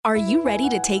Are you ready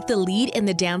to take the lead in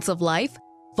the dance of life?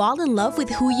 Fall in love with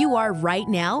who you are right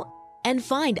now? And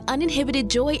find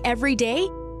uninhibited joy every day?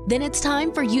 Then it's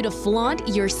time for you to flaunt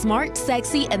your smart,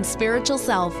 sexy, and spiritual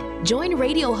self. Join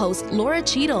radio host Laura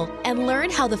Cheadle and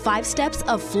learn how the 5 steps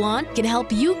of flaunt can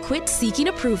help you quit seeking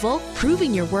approval,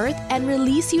 proving your worth, and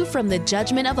release you from the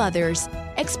judgment of others.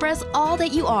 Express all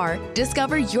that you are,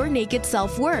 discover your naked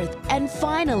self-worth, and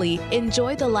finally,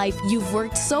 enjoy the life you've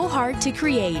worked so hard to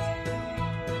create.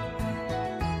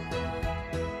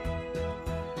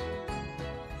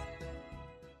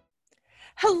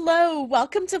 Hello,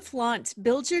 welcome to Flaunt.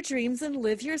 Build your dreams and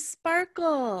live your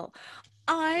sparkle.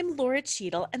 I'm Laura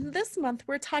Cheadle, and this month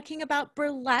we're talking about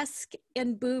burlesque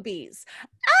and boobies.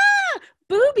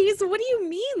 Boobies? What do you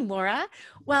mean, Laura?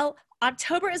 Well,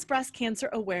 October is Breast Cancer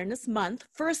Awareness Month,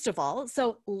 first of all,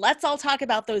 so let's all talk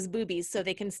about those boobies so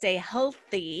they can stay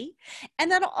healthy. And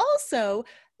then also,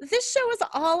 this show is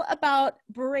all about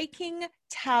breaking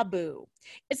taboo.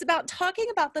 It's about talking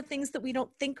about the things that we don't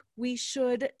think we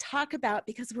should talk about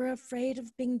because we're afraid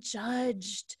of being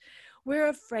judged. We're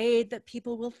afraid that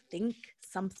people will think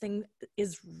something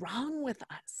is wrong with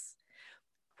us.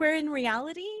 Where in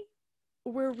reality,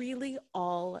 we're really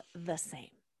all the same.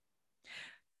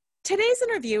 Today's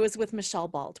interview is with Michelle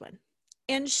Baldwin,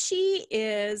 and she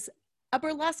is a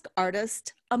burlesque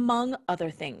artist, among other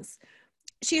things.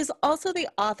 She is also the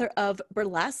author of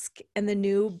Burlesque and the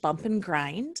New Bump and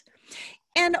Grind.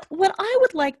 And what I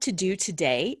would like to do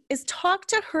today is talk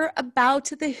to her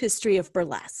about the history of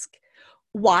burlesque.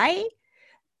 Why?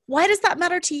 Why does that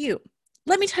matter to you?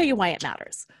 Let me tell you why it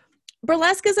matters.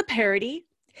 Burlesque is a parody.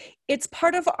 It's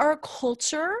part of our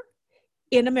culture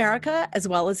in America as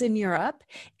well as in Europe.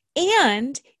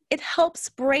 And it helps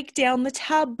break down the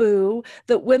taboo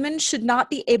that women should not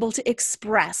be able to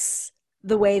express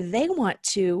the way they want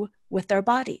to with their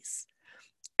bodies.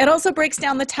 It also breaks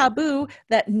down the taboo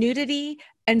that nudity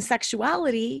and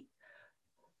sexuality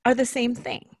are the same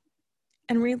thing.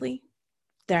 And really,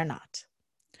 they're not.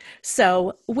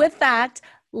 So with that,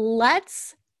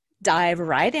 let's dive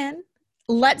right in.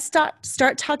 Let's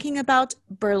start talking about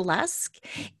burlesque.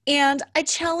 And I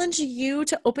challenge you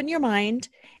to open your mind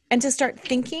and to start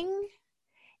thinking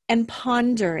and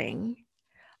pondering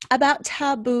about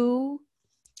taboo,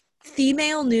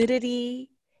 female nudity,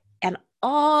 and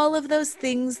all of those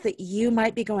things that you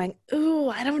might be going, ooh,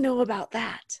 I don't know about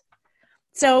that.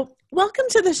 So welcome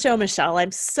to the show, Michelle.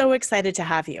 I'm so excited to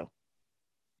have you.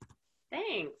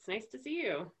 Thanks. Nice to see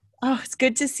you. Oh, it's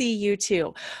good to see you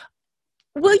too.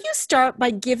 Will you start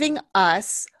by giving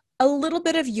us a little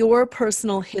bit of your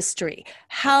personal history,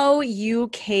 how you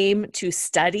came to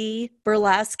study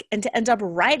burlesque and to end up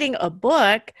writing a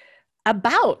book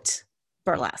about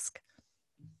burlesque?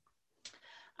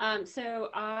 So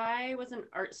I was an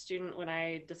art student when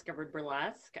I discovered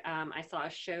burlesque. I saw a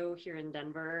show here in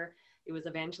Denver. It was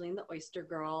Evangeline the Oyster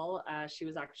Girl. She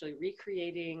was actually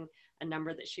recreating a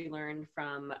number that she learned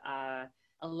from a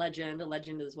legend. A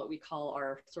legend is what we call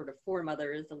our sort of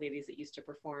foremothers, the ladies that used to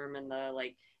perform in the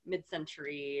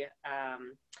mid-century.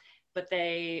 But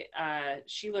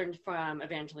she learned from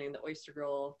Evangeline the Oyster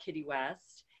Girl, Kitty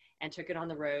West, and took it on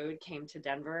the road, came to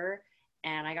Denver,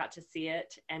 and I got to see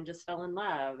it and just fell in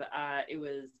love. It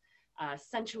was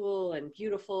sensual and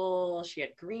beautiful. She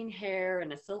had green hair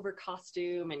and a silver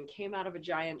costume and came out of a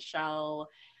giant shell.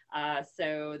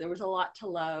 So there was a lot to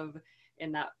love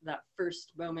in that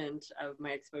first moment of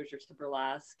my exposure to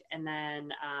burlesque. And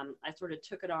then I sort of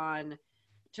took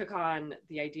on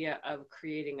the idea of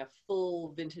creating a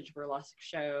full vintage burlesque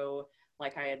show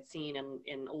like I had seen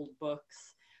in old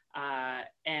books,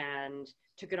 and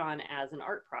took it on as an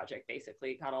art project.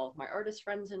 Basically got all of my artist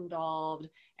friends involved,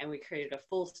 and we created a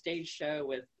full stage show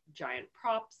with giant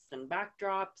props and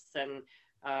backdrops and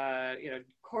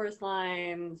chorus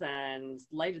lines and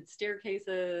lighted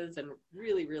staircases and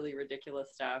really, really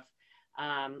ridiculous stuff.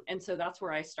 And so that's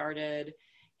where I started.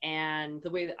 And the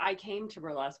way that I came to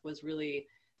burlesque was really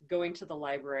going to the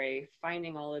library,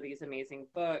 finding all of these amazing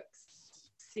books,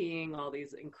 seeing all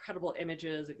these incredible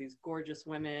images of these gorgeous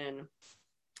women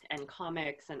and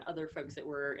comics and other folks that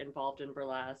were involved in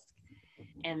burlesque.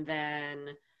 And then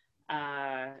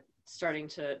starting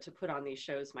to put on these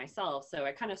shows myself. So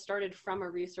I kind of started from a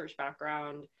research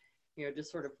background,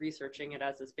 just sort of researching it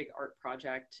as this big art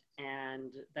project,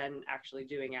 and then actually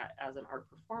doing it as an art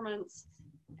performance,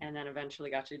 and then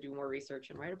eventually got to do more research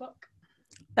and write a book.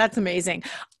 That's amazing.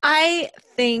 I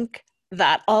think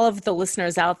that all of the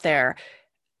listeners out there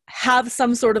have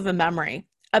some sort of a memory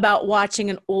about watching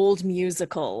an old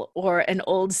musical or an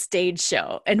old stage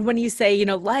show. And when you say,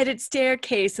 lighted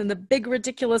staircase and the big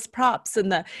ridiculous props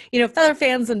and the, feather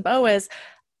fans and boas,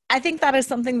 I think that is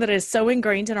something that is so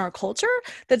ingrained in our culture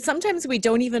that sometimes we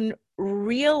don't even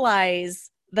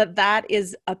realize that that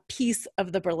is a piece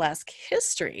of the burlesque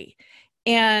history.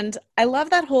 And I love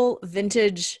that whole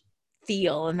vintage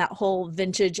feel and that whole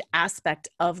vintage aspect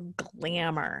of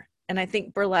glamour. And I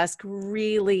think burlesque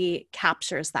really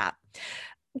captures that.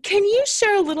 Can you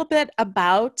share a little bit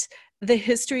about the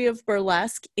history of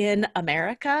burlesque in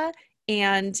America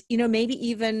and, maybe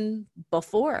even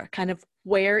before, kind of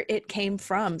where it came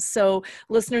from? So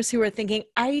listeners who are thinking,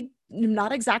 I'm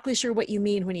not exactly sure what you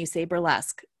mean when you say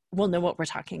burlesque, will know what we're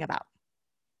talking about.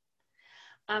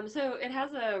 So it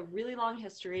has a really long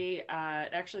history.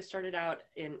 It actually started out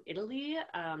in Italy.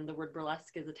 The word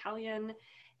burlesque is Italian,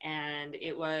 and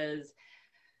it was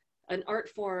an art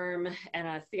form and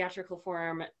a theatrical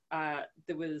form that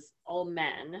was all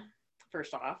men,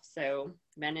 first off. So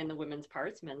men in the women's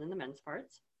parts, men in the men's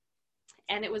parts.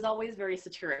 And it was always very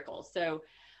satirical. So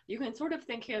you can sort of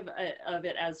think of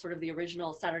it as sort of the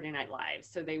original Saturday Night Live.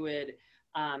 So they would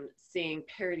sing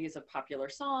parodies of popular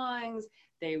songs.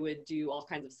 They would do all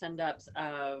kinds of send-ups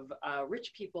of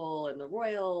rich people and the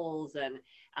royals and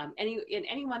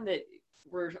anyone that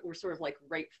were sort of like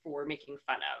ripe for making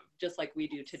fun of, just like we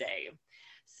do today.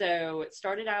 So it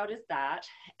started out as that.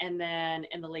 And then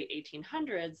in the late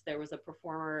 1800s, there was a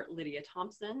performer, Lydia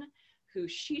Thompson, who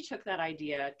she took that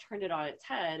idea, turned it on its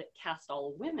head, cast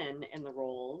all women in the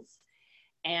roles,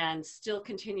 and still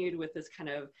continued with this kind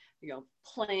of,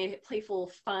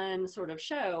 playful, fun sort of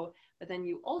show. But then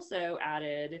you also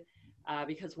added,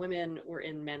 because women were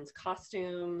in men's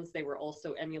costumes, they were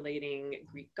also emulating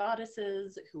Greek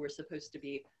goddesses who were supposed to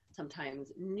be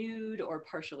sometimes nude or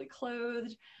partially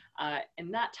clothed.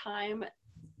 In that time,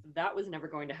 that was never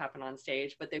going to happen on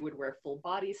stage, but they would wear full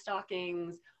body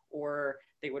stockings, or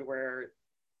they would wear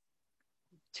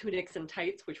tunics and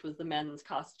tights, which was the men's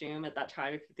costume at that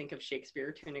time. If you think of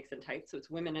Shakespeare, tunics and tights, so it's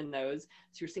women in those.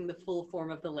 So you're seeing the full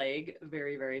form of the leg.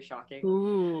 Very, very shocking.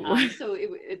 So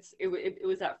it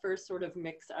was that first sort of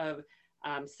mix of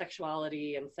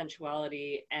sexuality and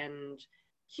sensuality and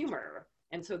humor.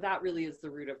 And so that really is the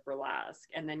root of burlesque.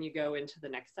 And then you go into the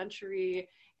next century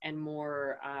and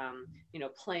more,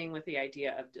 playing with the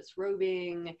idea of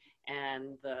disrobing,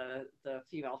 and the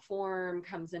female form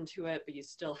comes into it, but you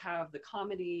still have the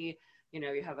comedy.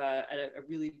 You have a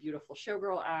really beautiful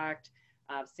showgirl act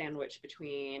sandwiched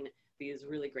between these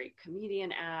really great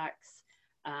comedian acts.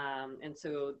 And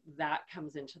so that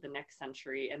comes into the next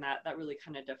century, and that really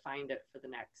kind of defined it for the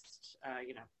next,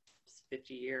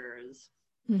 50 years.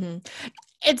 Mm-hmm.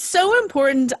 It's so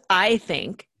important, I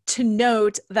think, to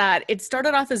note that it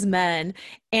started off as men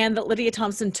and that Lydia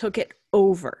Thompson took it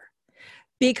over.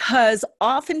 Because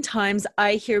oftentimes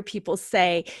I hear people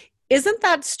say, isn't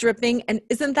that stripping and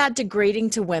isn't that degrading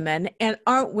to women, and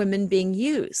aren't women being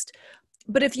used?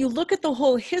 But if you look at the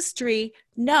whole history,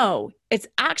 no, it's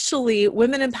actually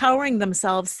women empowering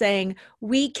themselves, saying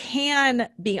we can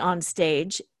be on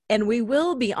stage and we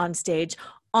will be on stage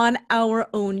on our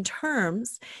own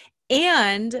terms.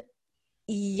 And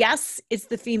yes, it's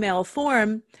the female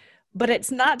form, but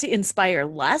it's not to inspire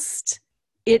lust.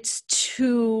 It's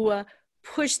to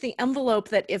push the envelope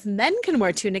that if men can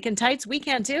wear tunic and tights, we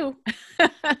can too.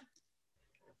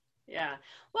 Yeah.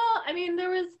 Well, I mean,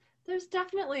 there's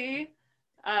definitely,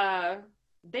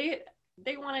 they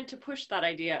wanted to push that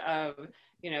idea of,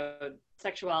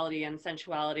 sexuality and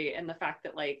sensuality, and the fact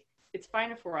that, like, it's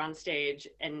fine if we're on stage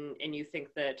and you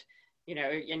think that,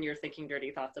 and you're thinking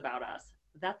dirty thoughts about us.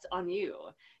 That's on you.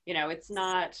 It's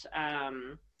not,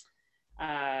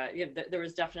 there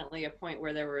was definitely a point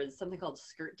where there was something called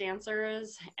skirt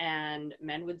dancers, and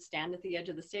men would stand at the edge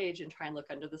of the stage and try and look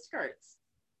under the skirts.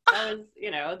 That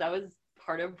was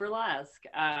part of burlesque.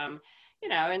 And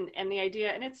the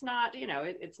idea, and it's not,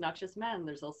 it's not just men.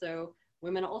 There's also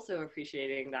women also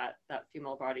appreciating that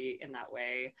female body in that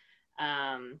way.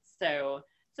 So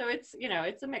it's,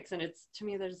 it's a mix, and it's, to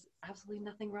me, there's absolutely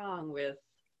nothing wrong with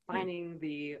finding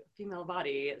the female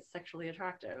body sexually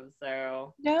attractive.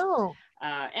 So No.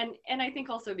 And I think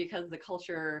also because the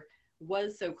culture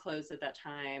was so close at that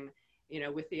time,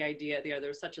 with the idea, there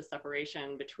was such a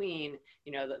separation between,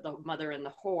 the mother and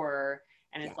the whore,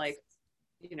 and it's like,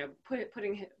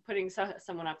 putting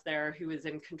someone up there who is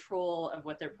in control of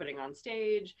what they're putting on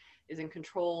stage, is in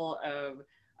control of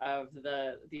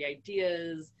the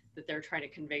ideas that they're trying to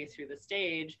convey through the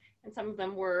stage. And some of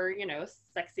them were,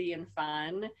 sexy and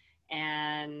fun.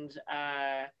 And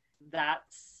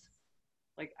that's,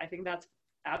 like, I think that's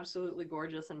absolutely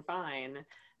gorgeous and fine.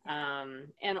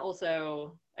 And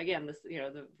also, again, this,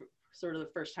 the sort of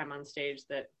the first time on stage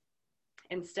that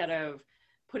instead of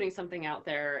putting something out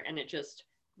there and it just,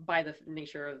 by the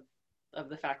nature of of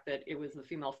the fact that it was the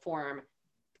female form,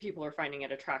 people are finding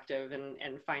it attractive and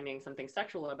finding something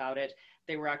sexual about it.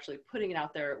 They were actually putting it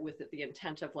out there with the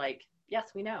intent of like,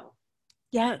 yes, we know.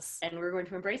 Yes. And we're going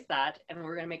to embrace that, and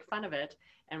we're going to make fun of it,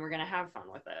 and we're going to have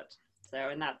fun with it. So,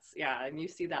 and that's, yeah, and you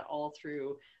see that all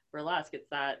through burlesque. It's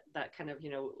that kind of,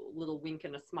 little wink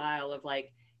and a smile of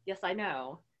like, yes, I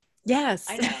know. Yes.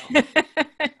 I know.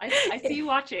 I see you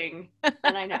watching,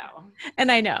 and I know.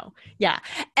 And I know. Yeah.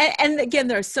 And again,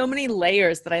 there are so many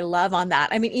layers that I love on that.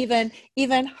 I mean, even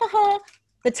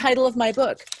the title of my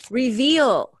book,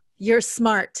 Reveal Your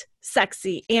Smart,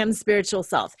 Sexy, and Spiritual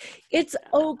Self. It's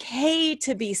okay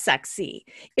to be sexy.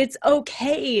 It's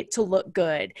okay to look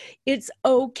good. It's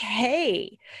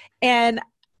okay. And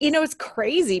it's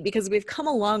crazy because we've come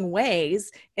a long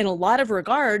ways in a lot of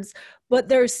regards, but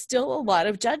there's still a lot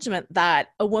of judgment that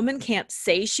a woman can't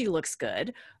say she looks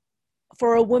good.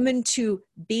 For a woman to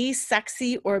be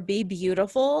sexy or be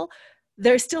beautiful,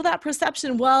 there's still that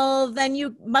perception, well, then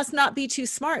you must not be too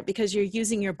smart because you're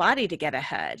using your body to get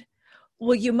ahead.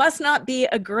 Well, you must not be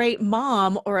a great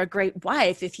mom or a great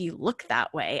wife if you look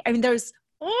that way. I mean,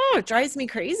 it drives me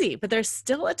crazy, but there's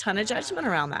still a ton of judgment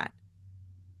around that.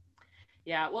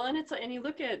 Yeah, well, and you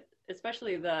look at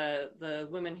especially the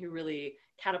women who really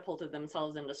catapulted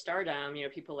themselves into stardom,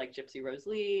 people like Gypsy Rose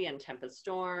Lee and Tempest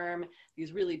Storm,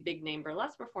 these really big name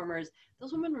burlesque performers.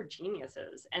 Those women were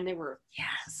geniuses, and they were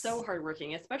so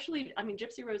hardworking, especially, I mean,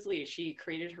 Gypsy Rose Lee, she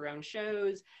created her own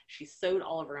shows. She sewed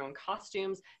all of her own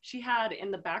costumes. She had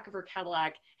in the back of her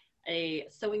Cadillac a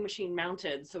sewing machine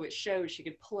mounted, so it showed she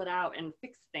could pull it out and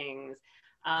fix things.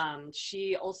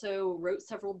 She also wrote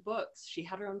several books. She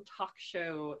had her own talk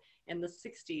show in the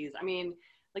 60s. I mean,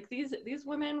 like these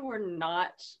women were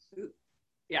not,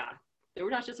 they were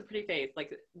not just a pretty face.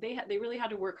 Like they really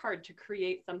had to work hard to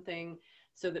create something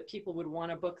so that people would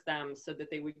want to book them, so that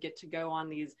they would get to go on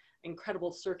these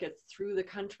incredible circuits through the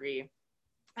country.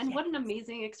 And what an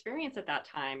amazing experience at that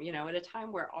time, at a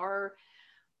time where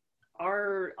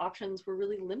our options were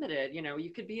really limited. You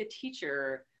could be a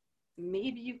teacher,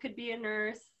 maybe you could be a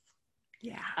nurse.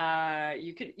 Yeah.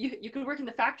 You could work in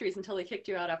the factories until they kicked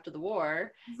you out after the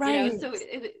war. Right. So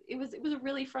it was a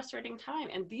really frustrating time.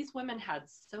 And these women had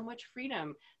so much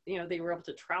freedom. They were able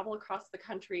to travel across the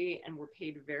country and were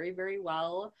paid very, very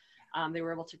well. They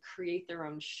were able to create their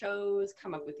own shows,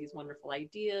 come up with these wonderful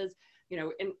ideas,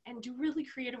 and do really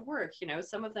creative work.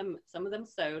 Some of them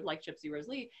sewed, like Gypsy Rose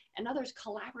Lee, and others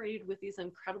collaborated with these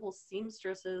incredible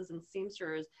seamstresses and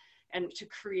seamsters, and to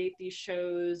create these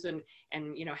shows and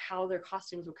how their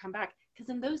costumes would come back. Because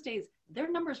in those days, their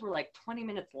numbers were like 20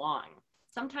 minutes long,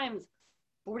 sometimes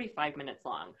 45 minutes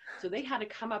long. So they had to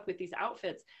come up with these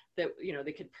outfits that,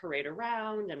 they could parade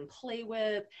around and play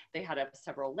with. They had to have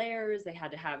several layers. They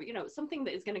had to have, something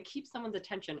that is going to keep someone's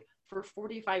attention for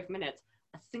 45 minutes,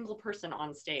 a single person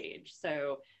on stage.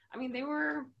 So, I mean, they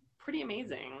were pretty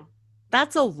amazing.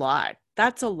 That's a lot.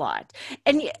 That's a lot.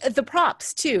 And the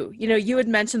props too. You had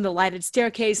mentioned the lighted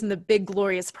staircase and the big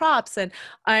glorious props. And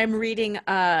I'm reading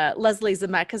Leslie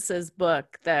Zemeckis's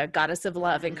book, The Goddess of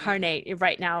Love Incarnate,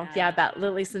 right now. Yeah, about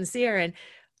Lily Sincere and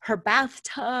her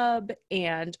bathtub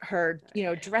and her,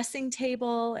 dressing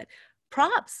table. And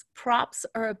props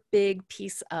are a big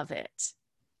piece of it.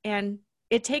 And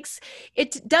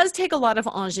it does take a lot of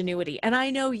ingenuity. And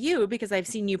I know you, because I've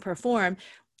seen you perform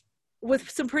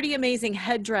with some pretty amazing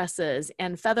headdresses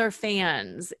and feather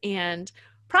fans, and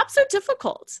props are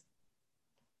difficult.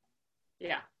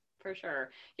 Yeah, for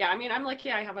sure. Yeah, I mean, I'm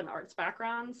lucky I have an arts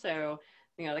background, so,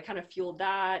 that kind of fueled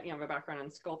that, my background in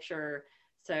sculpture.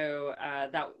 So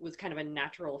that was kind of a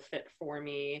natural fit for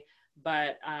me.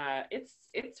 But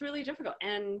it's really difficult.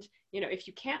 And, if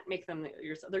you can't make them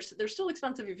yourself, they're still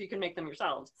expensive if you can make them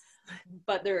yourselves,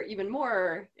 but they're even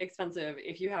more expensive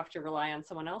if you have to rely on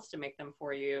someone else to make them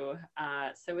for you.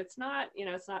 So it's not,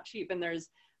 it's not cheap. And I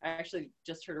actually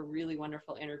just heard a really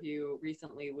wonderful interview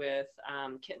recently with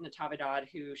Kit Natavidad,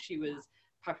 who she was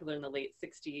popular in the late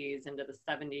 60s into the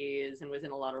 70s and was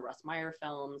in a lot of Russ Meyer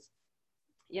films,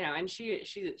 and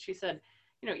she said,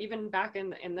 even back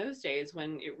in those days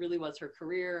when it really was her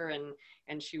career and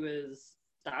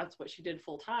that's what she did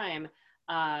full time,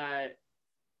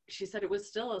 she said it was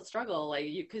still a struggle, like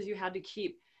because you had to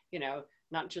keep,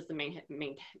 not just the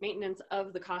maintenance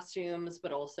of the costumes,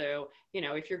 but also,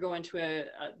 if you're going to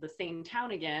the same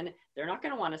town again, they're not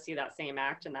going to want to see that same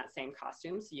act in that same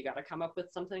costume. So you got to come up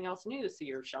with something else new. So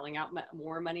you're shelling out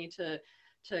more money to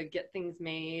get things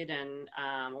made and,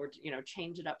 or,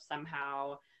 change it up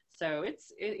somehow. So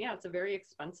it's a very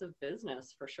expensive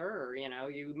business for sure.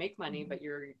 You make money, but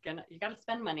you got to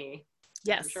spend money.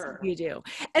 I'm Yes, sure. you do.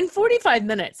 And 45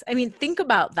 minutes. I mean, think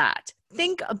about that.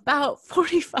 Think about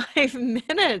 45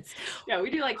 minutes. Yeah, we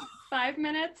do like 5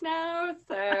 minutes now,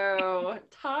 so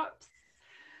tops,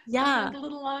 Yeah. sometimes a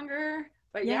little longer.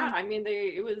 But Yeah. yeah, I mean,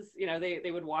 it was,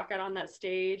 they would walk out on that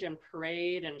stage and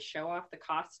parade and show off the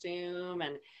costume,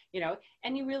 and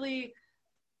and you really,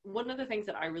 one of the things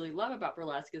that I really love about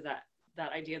burlesque is that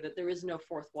idea that there is no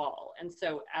fourth wall. And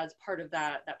so as part of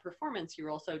that performance, you're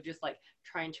also just like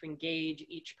trying to engage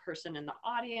each person in the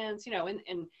audience,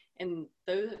 in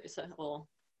those, well,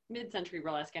 mid-century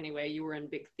burlesque anyway, you were in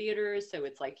big theaters, so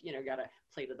it's like, you got to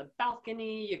play to the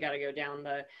balcony, you got to go down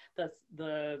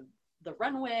the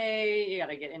runway, you got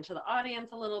to get into the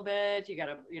audience a little bit, you got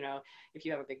to, if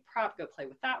you have a big prop, go play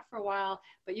with that for a while,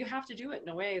 but you have to do it in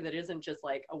a way that isn't just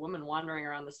like a woman wandering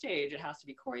around the stage. It has to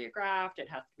be choreographed, it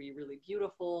has to be really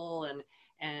beautiful, and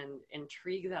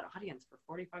intrigue that audience for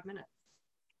 45 minutes.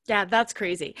 Yeah, that's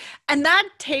crazy. And that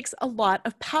takes a lot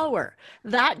of power.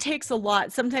 That takes a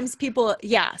lot. Sometimes people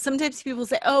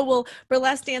say, oh, well,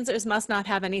 burlesque dancers must not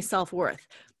have any self-worth.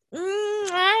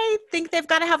 I think they've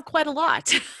got to have quite a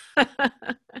lot.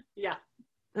 Yeah.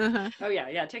 Uh-huh. Oh yeah.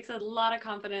 It takes a lot of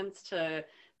confidence to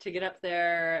get up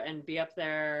there and be up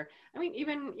there. I mean,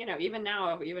 even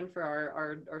now, even for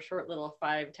our short little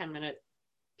 5-10 minute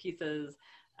pieces,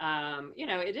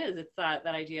 it's that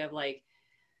idea of like,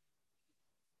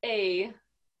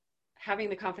 having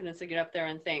the confidence to get up there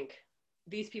and think,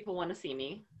 these people want to see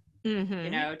me,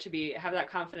 to have that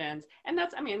confidence. And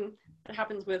that's, I mean, that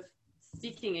happens with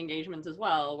speaking engagements as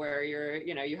well, where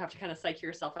you have to kind of psych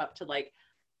yourself up to like,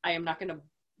 I am not going to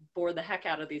bore the heck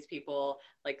out of these people.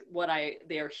 Like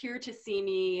they are here to see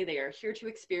me. They are here to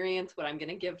experience what I'm going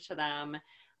to give to them.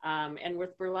 And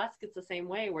with burlesque, it's the same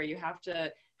way, where you have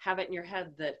to have it in your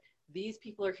head that these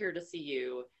people are here to see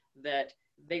you, that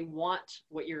they want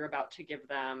what you're about to give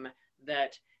them,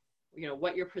 that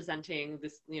what you're presenting,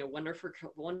 this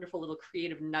wonderful little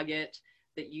creative nugget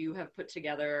that you have put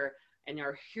together and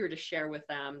are here to share with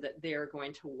them, that they're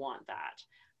going to want that.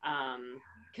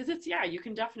 Because you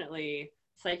can definitely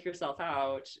psych yourself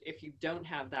out if you don't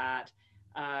have that,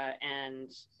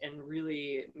 and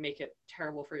really make it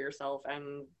terrible for yourself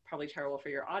and probably terrible for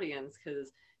your audience,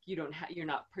 because you're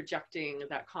not projecting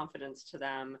that confidence to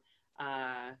them,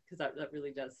 because that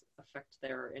really does affect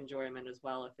their enjoyment as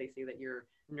well, if they see that you're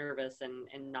nervous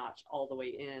and not all the way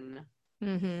in.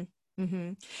 Mm-hmm.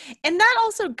 Mm-hmm. And that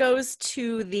also goes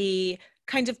to the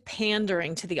kind of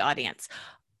pandering to the audience.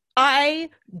 I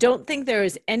don't think there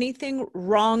is anything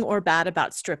wrong or bad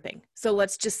about stripping. So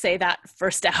let's just say that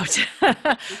first out.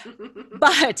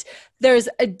 But there's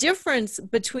a difference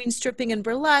between stripping and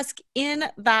burlesque, in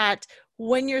that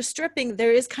when you're stripping,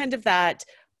 there is kind of that,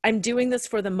 I'm doing this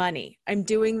for the money. I'm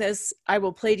doing this, I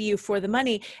will play to you for the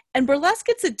money. And burlesque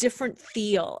gets a different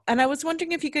feel. And I was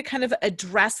wondering if you could kind of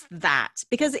address that,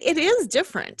 because it is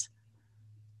different.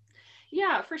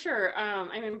 Yeah, for sure.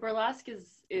 I mean, burlesque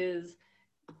is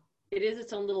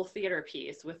its own little theater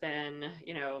piece within,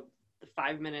 the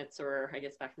 5 minutes, or I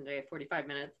guess back in the day, 45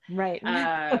 minutes. Right.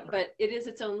 But it is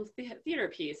its own theater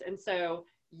piece. And so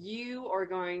you are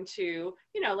going to,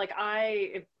 like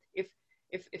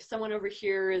if someone over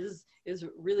here is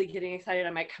really getting excited,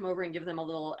 I might come over and give them a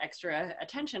little extra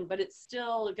attention, but it's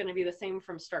still going to be the same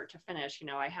from start to finish.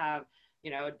 I have,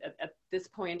 at this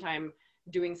point, I'm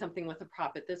doing something with a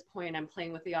prop. At this point, I'm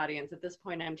playing with the audience. At this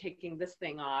point, I'm taking this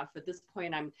thing off. At this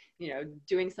point, I'm,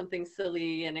 doing something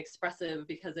silly and expressive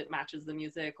because it matches the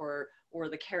music or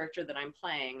the character that I'm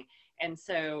playing. And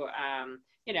so,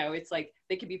 it's like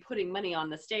they could be putting money on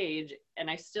the stage, and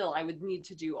I would need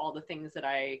to do all the things that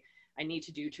I need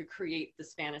to do to create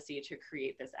this fantasy, to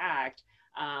create this act.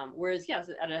 Whereas, yes,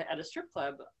 at a strip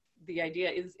club, the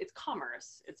idea is it's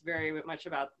commerce. It's very much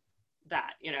about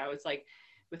that. It's like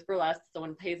with burlesque,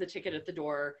 someone pays a ticket at the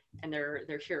door and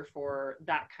they're here for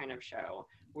that kind of show.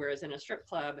 Whereas in a strip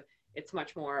club, it's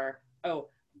much more,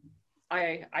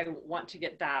 I want to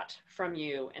get that from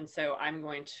you, and so I'm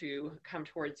going to come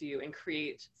towards you and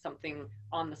create something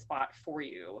on the spot for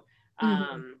you.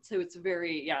 So it's a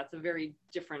very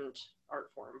different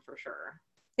art form for sure.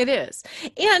 It is.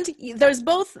 And there's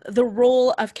both the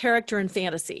role of character and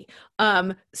fantasy.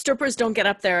 Strippers don't get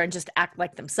up there and just act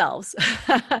like themselves,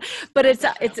 but it's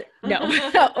no,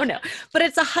 oh no, but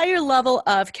it's a higher level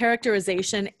of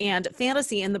characterization and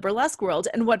fantasy in the burlesque world.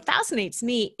 And what fascinates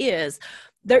me is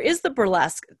there is the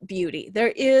burlesque beauty.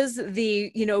 There is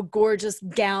the, gorgeous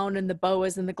gown and the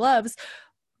boas and the gloves.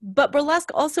 But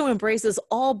burlesque also embraces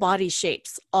all body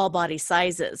shapes, all body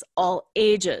sizes, all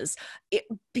ages,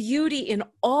 beauty in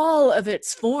all of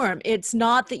its form. It's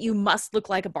not that you must look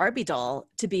like a Barbie doll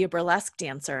to be a burlesque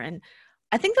dancer. And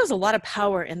I think there's a lot of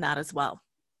power in that as well.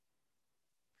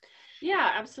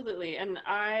 Yeah, absolutely. And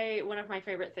one of my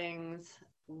favorite things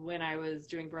when I was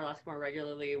doing burlesque more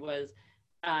regularly was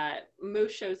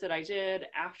most shows that I did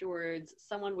afterwards,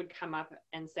 someone would come up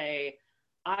and say,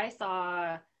 I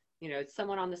saw,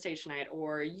 someone on the stage tonight,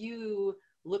 or you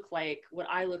look like what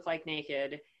I look like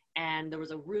naked. And there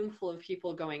was a room full of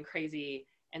people going crazy.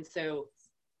 And so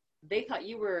they thought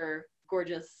you were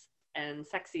gorgeous and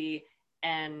sexy.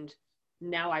 And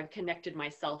now I've connected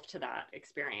myself to that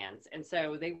experience. And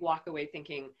so they walk away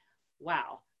thinking,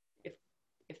 wow,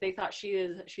 if they thought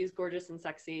she's gorgeous and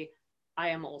sexy, I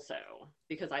am also,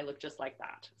 because I look just like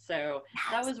that. So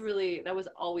that was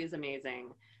always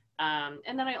amazing.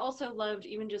 And then I also loved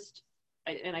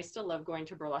and I still love going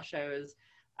to burlesque shows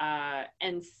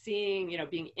and seeing,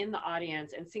 being in the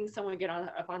audience and seeing someone get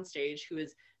up on stage who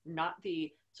is not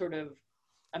the sort of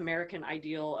American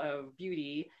ideal of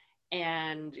beauty,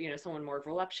 and someone more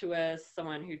voluptuous,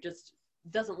 someone who just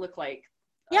doesn't look like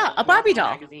a Barbie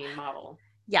doll magazine model.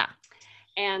 Yeah.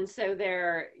 And so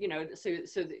they're, in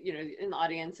the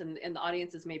audience, and the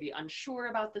audience is maybe unsure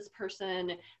about this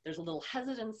person. There's a little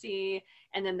hesitancy,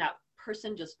 and then that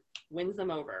person just wins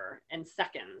them over in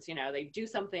seconds. They do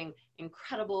something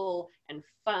incredible and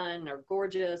fun or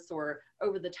gorgeous or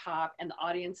over the top, and the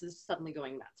audience is suddenly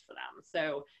going nuts for them.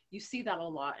 So you see that a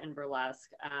lot in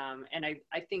burlesque. And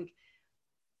I think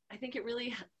it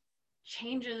really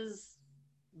changes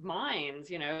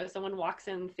minds. Someone walks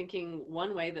in thinking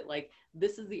one way, that like,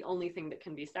 this is the only thing that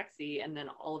can be sexy, and then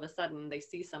all of a sudden they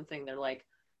see something, they're like,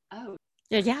 oh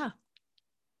yeah,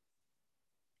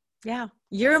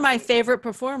 you're my favorite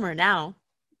performer now.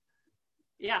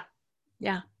 Yeah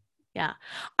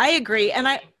I agree. And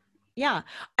I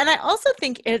also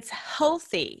think it's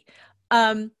healthy.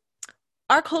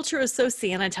 Our culture is so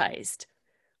sanitized.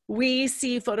 We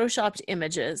see photoshopped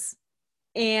images,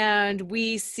 and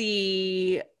we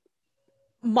see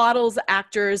models,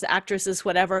 actors, actresses,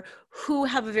 whatever, who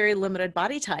have a very limited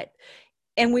body type.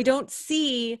 And we don't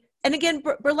see, and again,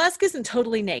 burlesque isn't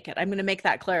totally naked. I'm going to make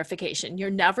that clarification. You're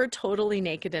never totally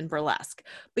naked in burlesque,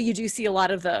 but you do see a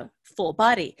lot of the full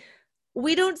body.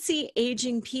 We don't see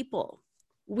aging people.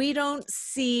 We don't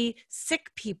see sick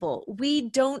people. We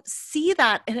don't see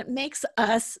that. And it makes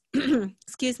us,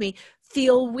 excuse me,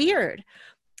 feel weird.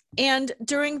 And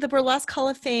during the Burlesque Hall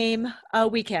of Fame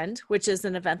weekend, which is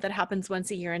an event that happens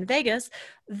once a year in Vegas,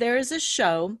 there's a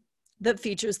show that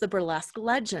features the burlesque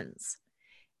legends.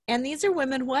 And these are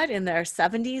women, in their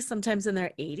 70s, sometimes in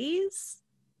their 80s?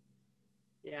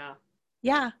 Yeah.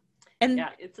 And yeah,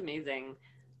 it's amazing.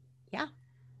 Yeah,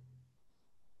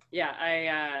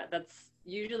 that's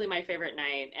usually my favorite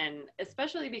night. And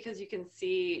especially because you can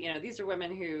see, these are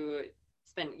women who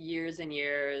spent years and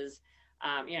years,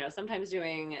 sometimes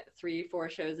doing 3-4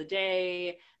 shows a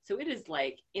day. So it is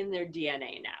like in their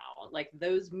DNA now, like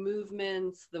those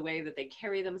movements, the way that they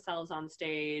carry themselves on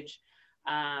stage.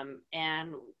 And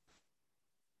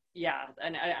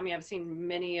I mean, I've seen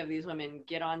many of these women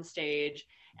get on stage,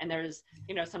 and there's,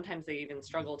 sometimes they even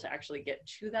struggle to actually get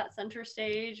to that center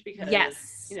stage because,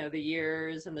 the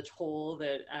years and the toll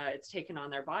that it's taken on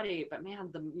their body. But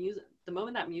man, the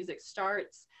moment that music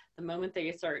starts, the moment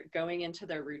they start going into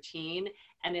their routine,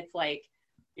 and it's like,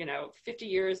 50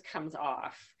 years comes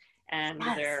off, and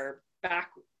they're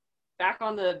back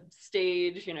on the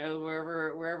stage,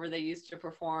 wherever they used to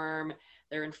perform.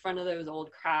 They're in front of those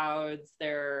old crowds.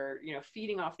 They're,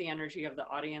 feeding off the energy of the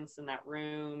audience in that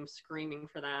room, screaming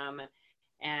for them.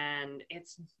 And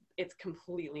it's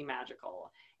completely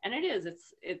magical. And it is,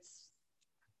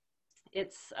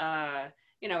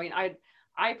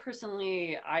 I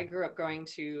personally, I grew up going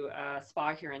to a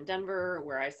spa here in Denver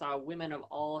where I saw women of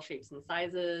all shapes and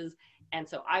sizes. And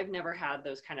so I've never had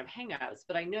those kind of hangouts,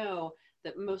 but I know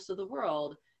that most of the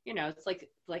world, it's like,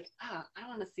 I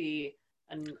want to see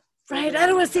right. I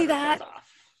don't want to see that.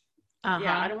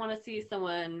 Yeah, I don't want to see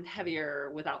someone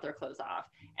heavier without their clothes off.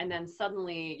 And then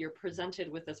suddenly you're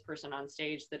presented with this person on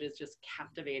stage that is just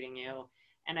captivating you.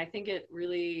 And I think it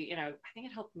really, I think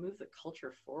it helped move the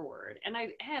culture forward. And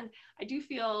I do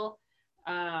feel,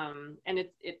 and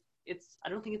it's, I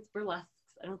don't think it's burlesque.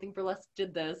 I don't think burlesque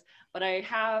did this, but I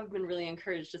have been really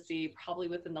encouraged to see, probably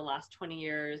within the last 20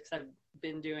 years, because I've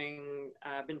been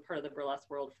been part of the burlesque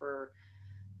world for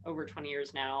over 20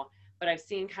 years now, but I've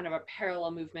seen kind of a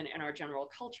parallel movement in our general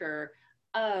culture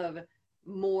of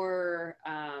more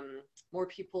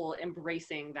people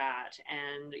embracing that,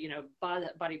 and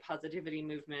body positivity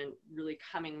movement really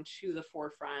coming to the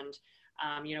forefront.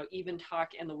 Even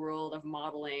talk in the world of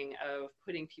modeling, of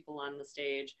putting people on the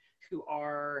stage who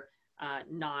are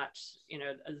not, you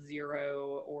know, a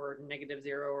 0 or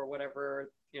 -0 or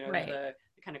whatever, you know, Right. the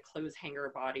kind of clothes hanger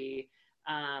body,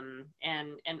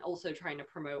 and also trying to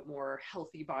promote more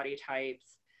healthy body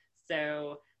types.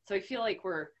 So I feel like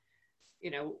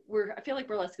I feel like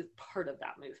burlesque is part of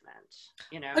that movement.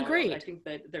 You know, I Agreed. think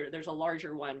that there's a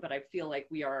larger one, but I feel like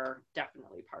we are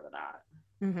definitely part of that.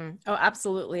 Mm-hmm. Oh,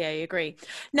 absolutely. I agree.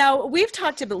 Now, we've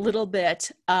talked a little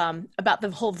bit about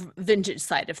the whole vintage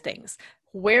side of things,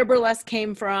 where burlesque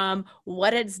came from,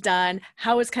 what it's done,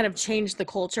 how it's kind of changed the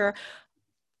culture.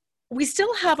 We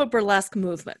still have a burlesque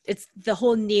movement. It's the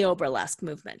whole neo burlesque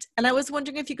movement. And I was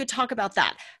wondering if you could talk about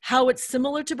that, how it's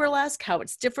similar to burlesque, how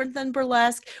it's different than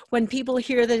burlesque. When people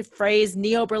hear the phrase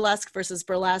neo burlesque versus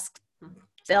burlesque,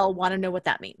 they'll want to know what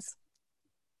that means.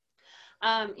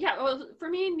 Yeah, well, for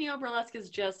me, neo burlesque is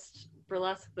just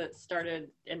burlesque that started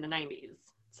in the 90s.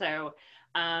 So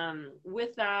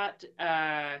with that,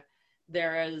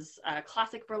 there is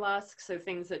classic burlesque, so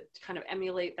things that kind of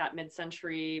emulate that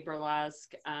mid-century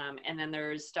burlesque. And then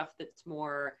there's stuff that's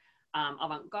more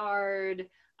avant-garde,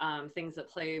 things that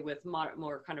play with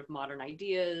more kind of modern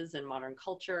ideas and modern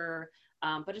culture.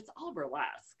 But it's all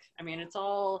burlesque. I mean, it's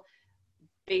all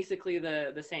basically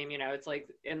the same. You know, it's like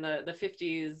in the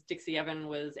 50s, Dixie Evan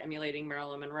was emulating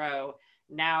Marilyn Monroe.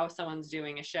 Now someone's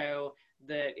doing a show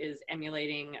that is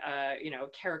emulating you know, a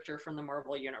character from the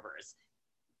Marvel universe.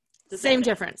 The Same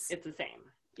difference. It's the same.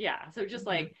 Yeah. So just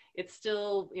like it's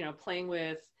still, you know, playing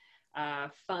with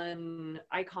fun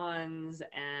icons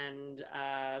and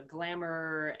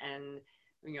glamour and,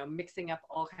 you know, mixing up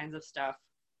all kinds of stuff.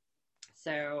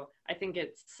 So I think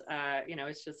it's you know,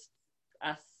 it's just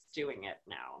us doing it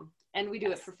now, and we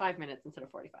do it for 5 minutes instead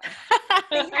of 45.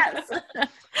 Yes.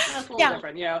 That's a little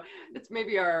different, you know. It's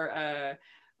maybe our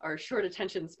short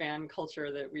attention span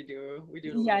culture that we do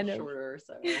it a little shorter.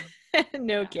 So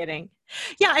no kidding.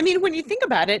 Yeah, I mean, when you think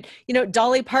about it, you know,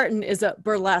 Dolly Parton is a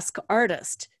burlesque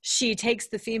artist. She takes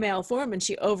the female form and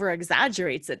she over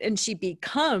exaggerates it, and she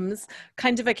becomes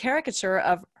kind of a caricature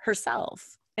of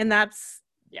herself. And that's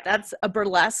a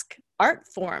burlesque art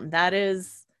form. That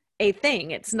is a thing.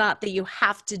 It's not that you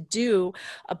have to do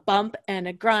a bump and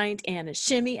a grind and a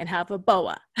shimmy and have a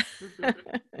boa.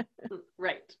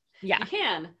 Right. Yeah. You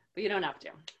can, but you don't have to.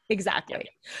 Exactly. Yep.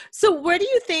 So where do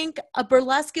you think a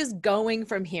burlesque is going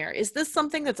from here? Is this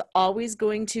something that's always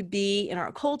going to be in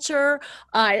our culture?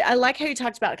 I like how you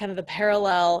talked about kind of the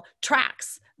parallel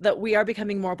tracks, that we are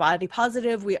becoming more body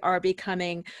positive. We are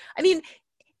becoming, I mean,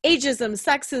 ageism,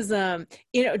 sexism,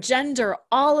 you know, gender,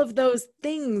 all of those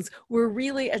things we're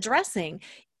really addressing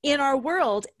in our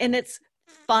world. And it's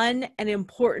fun and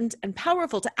important and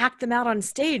powerful to act them out on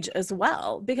stage as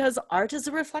well, because art is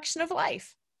a reflection of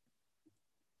life.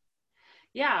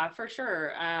 Yeah, for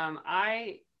sure.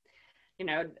 You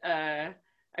know,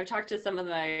 I've talked to some of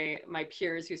my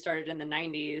peers who started in the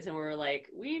 90s, and we were like,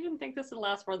 we didn't think this would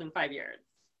last more than 5 years.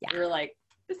 Yeah. We were like,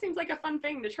 this seems like a fun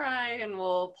thing to try, and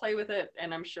we'll play with it,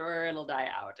 and I'm sure it'll die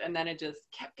out. And then it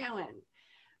just kept going.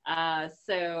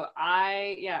 So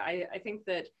I think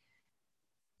that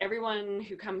everyone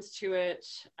who comes to it,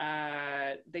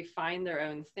 they find their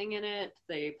own thing in it.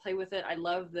 They play with it. I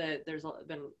love that there's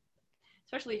been,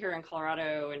 especially here in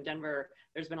Colorado and Denver,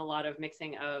 there's been a lot of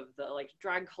mixing of the like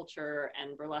drag culture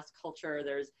and burlesque culture.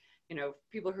 There's, you know,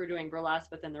 people who are doing burlesque,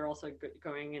 but then they're also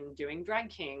going and doing drag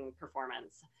king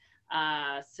performance.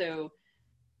 So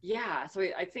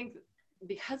I think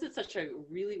because it's such a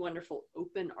really wonderful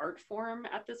open art form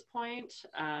at this point,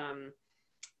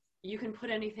 you can put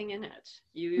anything in it.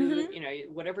 You know,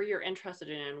 whatever you're interested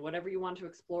in, whatever you want to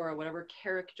explore, whatever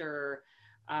character,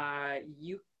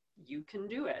 you can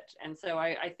do it. And so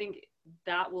I think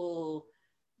that will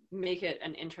make it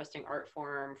an interesting art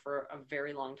form for a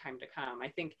very long time to come. I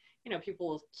think, you know, people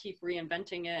will keep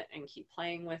reinventing it and keep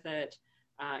playing with it.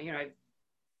 You know,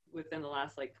 within the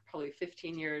last like probably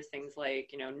 15 years, things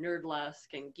like, you know,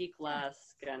 nerdlesque and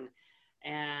geeklesque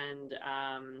and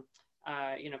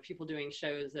you know, people doing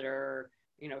shows that are,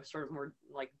 you know, sort of more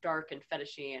like dark and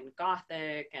fetishy and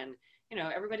gothic, and, you know,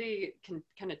 everybody can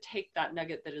kind of take that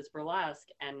nugget that is burlesque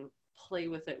and play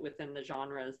with it within the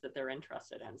genres that they're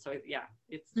interested in. So yeah,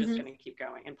 it's just going to keep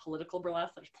going. And political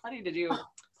burlesque, there's plenty to do.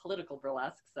 Political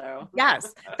burlesque. So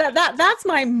yes, that's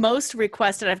my most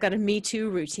requested. I've got a Me Too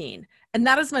routine, and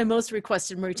that is my most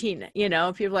requested routine. You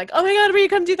know, people are like, oh my God, will you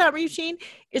come do that routine?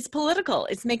 It's political.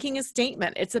 It's making a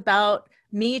statement. It's about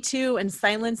Me Too and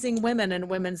silencing women and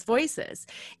women's voices.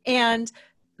 And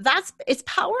it's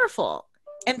powerful.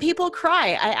 And people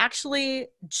cry. I actually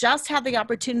just had the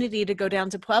opportunity to go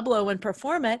down to Pueblo and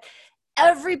perform it.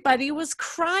 Everybody was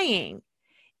crying.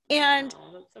 And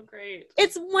Oh, that's so great.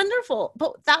 it's wonderful.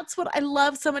 But that's what I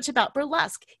love so much about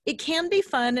burlesque. It can be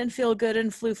fun and feel good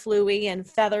and flu-fluey and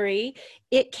feathery.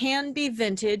 It can be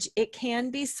vintage. It can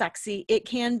be sexy. It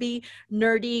can be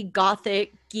nerdy,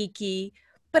 gothic, geeky,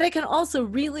 but it can also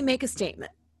really make a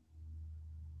statement.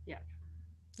 Yeah,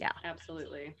 Yeah.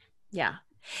 absolutely. Yeah.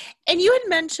 And you had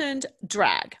mentioned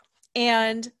drag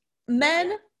and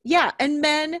men. Yeah. And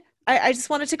men, I just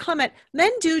wanted to comment,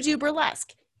 men do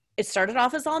burlesque. It started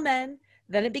off as all men,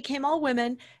 then it became all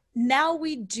women. Now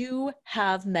we do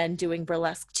have men doing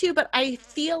burlesque too, but I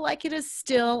feel like it is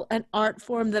still an art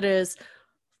form that is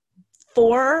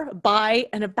for, by,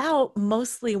 and about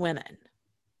mostly women.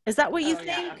 Is that what you Oh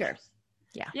yeah, think? Or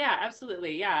yeah. yeah,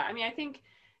 absolutely. Yeah, I mean, I think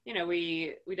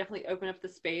we definitely open up the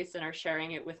space and are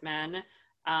sharing it with men.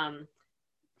 Um,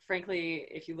 Frankly,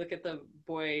 if you look at the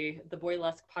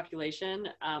boylesque population,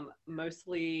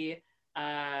 mostly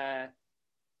uh,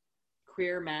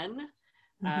 queer men.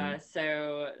 Mm-hmm.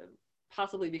 So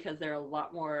possibly because they're a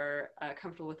lot more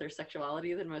comfortable with their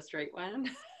sexuality than most straight men.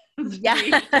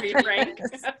 Yeah. To be frank,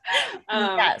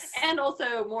 Yes. and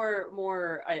also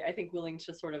more I think willing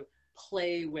to sort of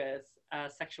play with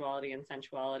sexuality and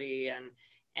sensuality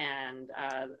and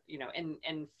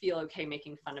feel okay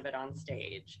making fun of it on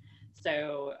stage.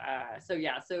 So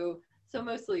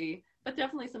mostly, but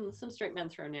definitely some straight men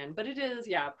thrown in. But it is,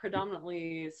 yeah,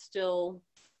 predominantly still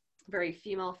very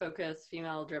female focused,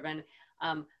 female driven.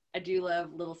 I do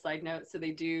love, little side note. So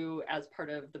they do, as part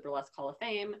of the Burlesque Hall of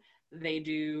Fame, they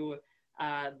do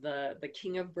the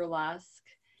King of Burlesque,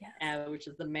 Yes. which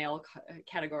is the male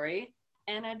category,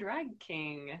 and a drag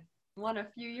king won a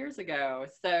few years ago.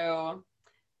 So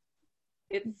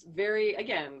it's very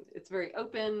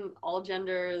open, all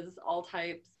genders, all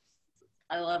types.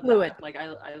 I love Fluid. that. Like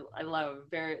I love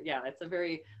it's a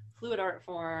very fluid art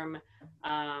form.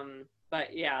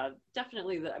 But yeah,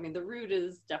 definitely the root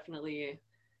is definitely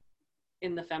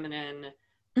in the feminine,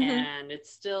 Mm-hmm. and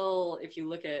it's still, if you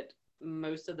look at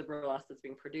most of the burlesque that's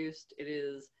being produced, it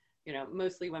is,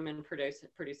 mostly women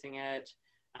producing it,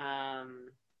 and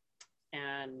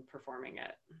performing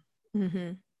it.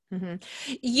 Mm-hmm. Mm-hmm.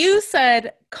 You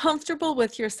said comfortable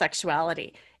with your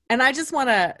sexuality. And I just want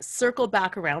to circle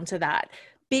back around to that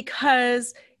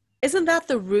because isn't that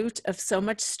the root of so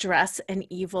much stress and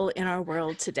evil in our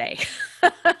world today?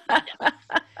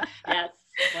 Yes,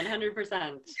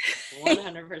 100%.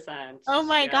 100%. Oh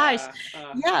my gosh.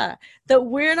 Yeah. Yeah. That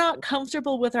we're not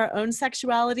comfortable with our own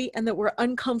sexuality and that we're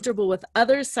uncomfortable with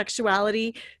others'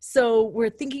 sexuality. So we're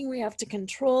thinking we have to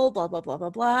control, blah, blah, blah, blah,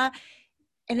 blah.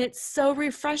 And it's so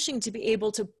refreshing to be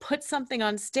able to put something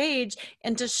on stage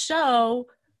and to show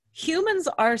humans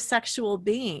are sexual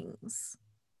beings.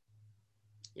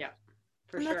 Yeah,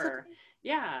 for And that's sure. okay.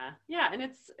 Yeah. Yeah. And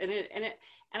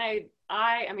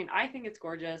I think it's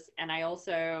gorgeous. And I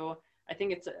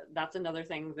think that's another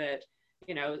thing that,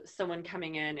 someone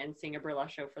coming in and seeing a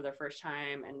burlesque show for their first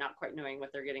time and not quite knowing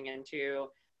what they're getting into,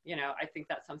 I think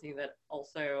that's something that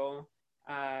also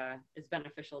is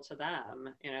beneficial to them,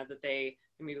 that they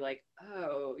can be like,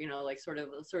 oh, like sort of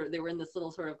they were in this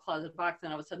little sort of closet box,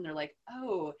 and all of a sudden they're like,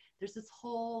 oh, there's this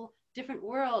whole different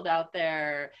world out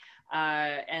there,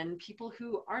 and people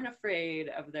who aren't afraid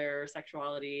of their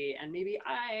sexuality, and maybe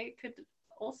I could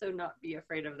also not be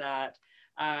afraid of that.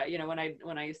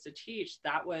 When I used to teach,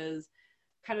 that was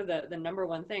kind of the number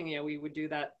one thing. We would do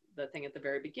the thing at the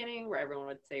very beginning where everyone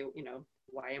would say,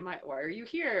 why are you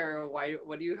here?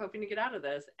 What are you hoping to get out of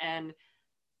this? And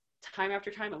time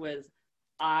after time it was,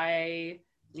 I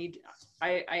need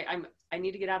I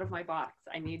need to get out of my box.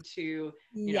 I need to,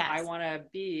 I Yes. want to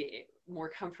be more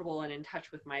comfortable and in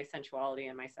touch with my sensuality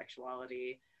and my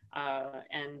sexuality.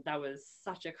 And that was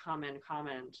such a common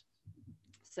comment.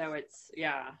 So it's,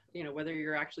 yeah, whether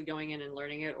you're actually going in and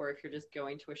learning it or if you're just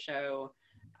going to a show,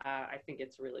 I think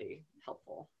it's really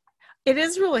helpful. It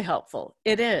is really helpful.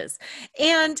 It is.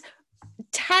 And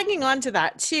tagging on to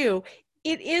that too,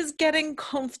 it is getting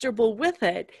comfortable with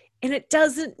it. And it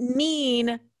doesn't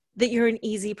mean that you're an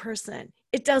easy person.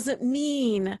 It doesn't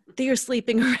mean that you're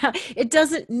sleeping around. It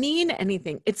doesn't mean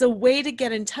anything. It's a way to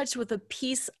get in touch with a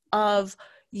piece of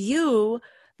you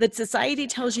that society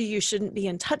tells you shouldn't be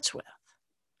in touch with.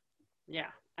 Yeah,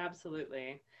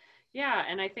 absolutely. Yeah.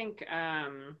 And I think, I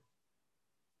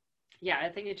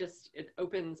think it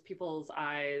opens people's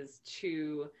eyes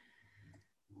to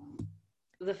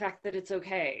the fact that it's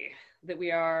okay, that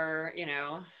we are,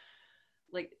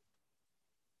 like,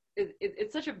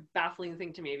 it's such a baffling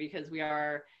thing to me because we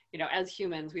are, as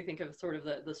humans, we think of sort of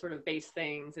the sort of base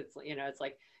things. It's, it's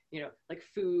like, like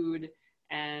food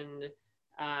and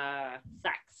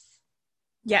sex.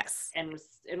 Yes. And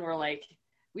we're like,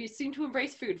 we seem to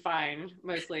embrace food fine,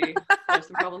 mostly. There's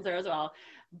some problems there as well.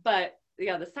 But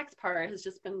yeah, the sex part has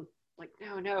just been like,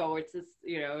 no, it's this,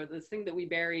 this thing that we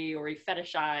bury or we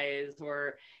fetishize,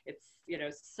 or it's,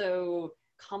 so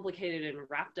complicated and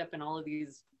wrapped up in all of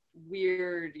these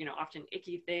weird, often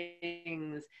icky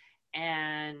things.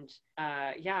 And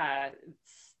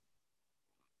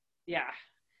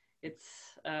it's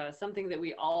something that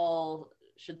we all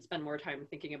should spend more time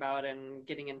thinking about and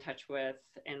getting in touch with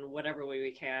in whatever way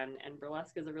we can. And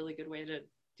burlesque is a really good way to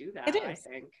do that, I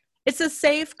think. It's a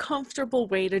safe, comfortable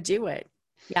way to do it.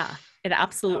 Yeah, it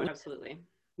absolutely. Oh, absolutely.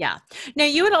 Yeah. Now,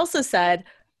 you had also said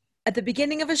at the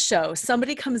beginning of a show,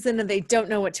 somebody comes in and they don't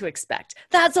know what to expect.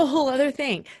 That's a whole other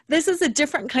thing. This is a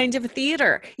different kind of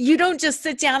theater. You don't just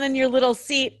sit down in your little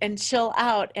seat and chill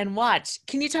out and watch.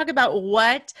 Can you talk about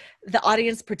what the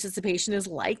audience participation is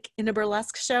like in a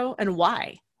burlesque show and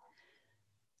why?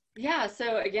 Yeah.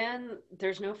 So again,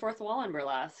 there's no fourth wall in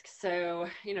burlesque. So,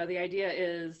 the idea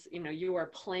is, you are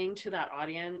playing to that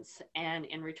audience, and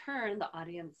in return, the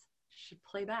audience should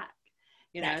play back,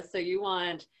 Yes. So you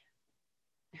want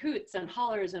hoots and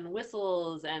hollers and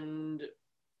whistles and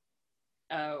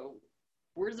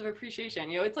words of appreciation.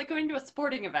 It's like going to a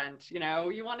sporting event.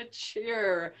 You want to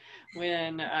cheer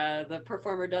when the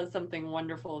performer does something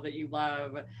wonderful that you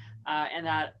love, and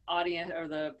that audience or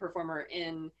the performer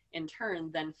in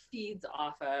turn then feeds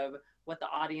off of what the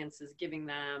audience is giving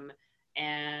them.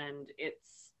 And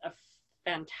it's a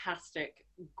fantastic,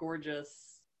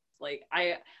 gorgeous, like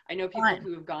I know people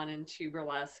who have gone into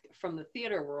burlesque from the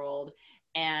theater world,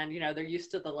 and they're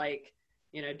used to the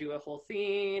do a whole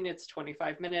scene, it's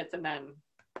 25 minutes, and then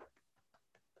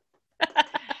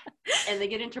and they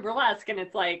get into burlesque and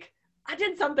it's like, I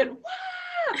did something,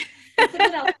 wah!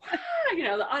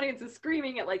 The audience is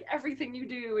screaming at like everything you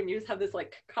do, and you just have this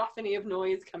like cacophony of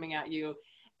noise coming at you,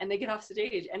 and they get off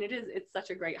stage, and it's such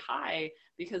a great high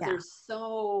because there's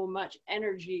so much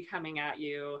energy coming at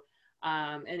you,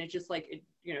 and it just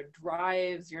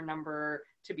drives your number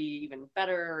to be even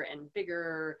better and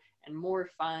bigger and more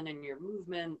fun in your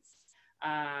movements.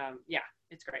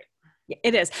 It's great.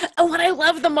 It is. And what I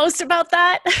love the most about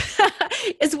that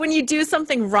is when you do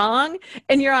something wrong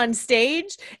and you're on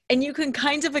stage and you can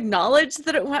kind of acknowledge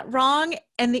that it went wrong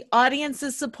and the audience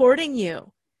is supporting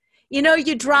you.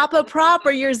 You drop a prop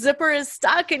or your zipper is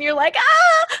stuck and you're like,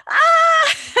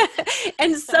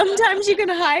 and sometimes you can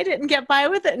hide it and get by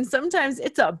with it. And sometimes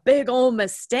it's a big old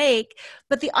mistake,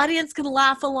 but the audience can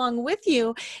laugh along with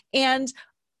you. And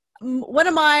one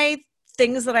of my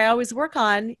things that I always work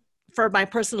on for my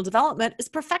personal development is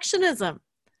perfectionism.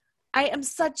 I am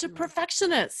such a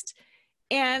perfectionist,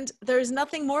 and there's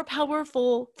nothing more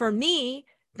powerful for me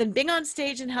than being on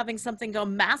stage and having something go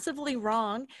massively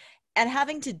wrong and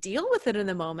having to deal with it in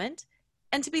the moment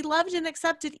and to be loved and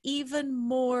accepted even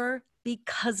more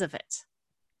because of it.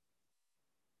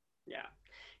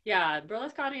 Yeah.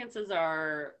 Burlesque audiences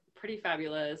are pretty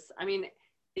fabulous. I mean,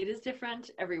 it is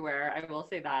different everywhere. I will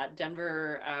say that.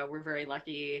 Denver, we're very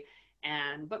lucky.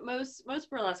 But most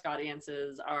burlesque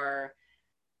audiences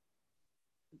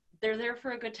they're there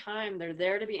for a good time. They're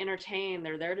there to be entertained.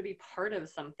 They're there to be part of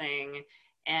something.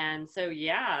 And so,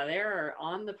 they're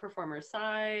on the performer's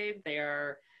side.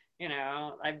 They're,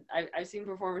 I've seen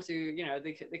performers who,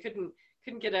 they couldn't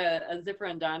get a zipper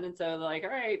undone. And so they're like, all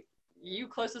right, you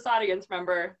closest audience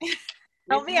member,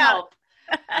 help me out.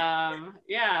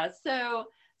 So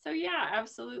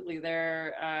absolutely.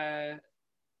 They're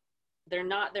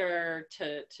not there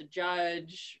to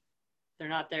judge. They're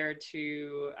not there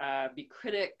to be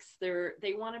critics.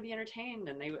 They want to be entertained,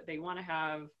 and they want to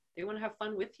have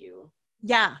fun with you.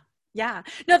 Yeah.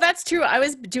 No, that's true. I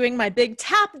was doing my big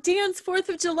tap dance 4th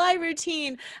of July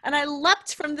routine, and I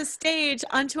leapt from the stage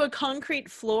onto a concrete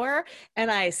floor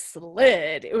and I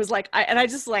slid. It was like, I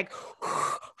just like,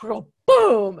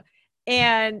 boom.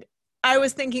 And I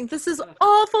was thinking, this is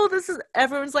awful.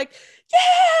 Everyone's like,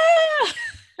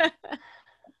 yeah.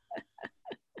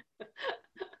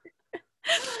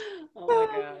 Oh my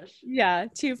gosh. Yeah,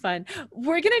 too fun.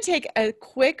 We're going to take a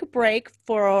quick break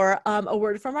for a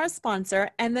word from our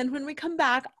sponsor. And then when we come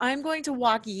back, I'm going to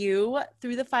walk you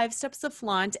through the 5 steps of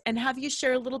flaunt and have you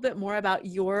share a little bit more about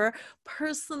your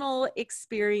personal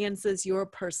experiences, your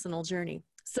personal journey.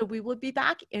 So we will be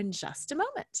back in just a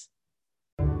moment.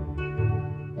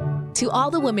 To all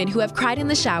the women who have cried in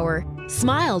the shower,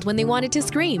 smiled when they wanted to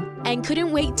scream, and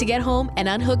couldn't wait to get home and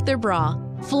unhook their bra,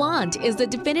 Flaunt is the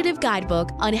definitive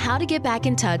guidebook on how to get back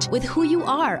in touch with who you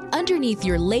are underneath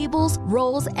your labels,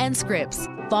 roles, and scripts.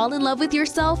 Fall in love with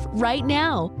yourself right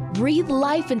now. Breathe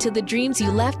life into the dreams you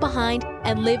left behind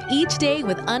and live each day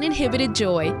with uninhibited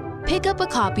joy. Pick up a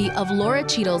copy of Laura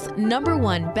Cheadle's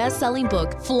 #1 best-selling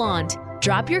book, Flaunt.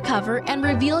 Drop your cover and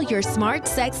reveal your smart,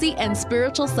 sexy, and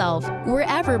spiritual self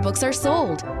wherever books are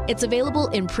sold. It's available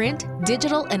in print,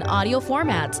 digital, and audio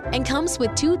formats and comes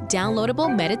with 2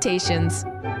 downloadable meditations.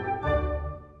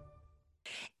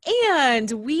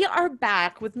 And we are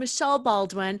back with Michelle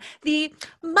Baldwin, the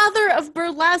mother of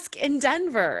burlesque in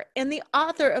Denver and the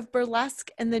author of Burlesque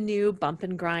and the New Bump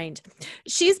and Grind.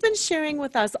 She's been sharing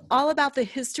with us all about the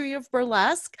history of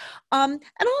burlesque, and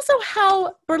also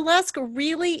how burlesque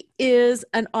really is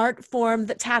an art form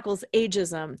that tackles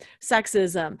ageism,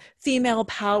 sexism, female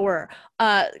power,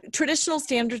 traditional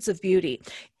standards of beauty.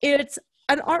 It's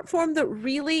an art form that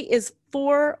really is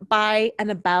for, by, and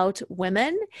about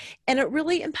women. And it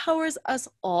really empowers us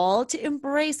all to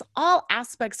embrace all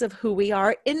aspects of who we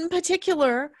are, in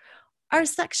particular, our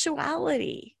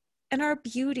sexuality and our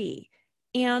beauty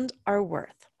and our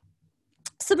worth.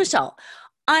 So, Michelle,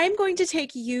 I'm going to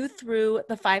take you through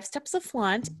the 5 steps of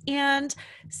Flaunt and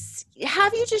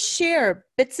have you just share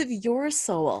bits of your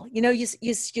soul. You know,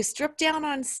 you strip down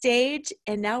on stage,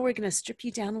 and now we're going to strip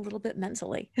you down a little bit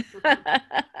mentally.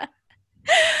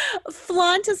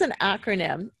 Flaunt is an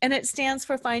acronym, and it stands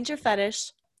for Find Your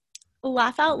Fetish,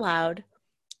 Laugh Out Loud,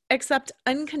 Accept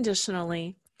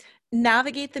Unconditionally,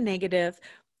 Navigate the Negative,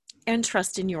 and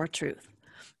Trust in Your Truth.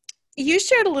 You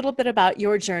shared a little bit about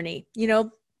your journey, you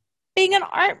know, being an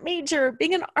art major,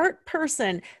 being an art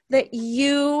person, that's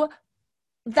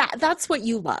what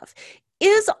you love.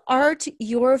 Is art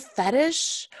your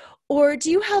fetish, or do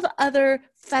you have other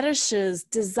fetishes,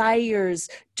 desires,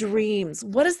 dreams?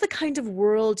 What is the kind of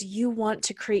world you want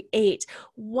to create?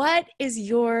 What is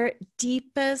your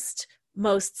deepest,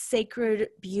 most sacred,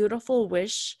 beautiful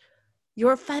wish,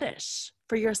 your fetish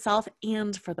for yourself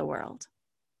and for the world?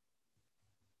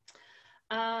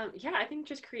 Yeah, I think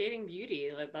just creating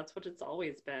beauty, like that's what it's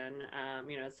always been.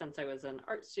 You know, since I was an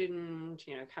art student,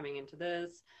 you know, coming into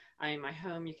this, in my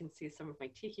home, you can see some of my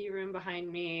tiki room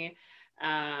behind me.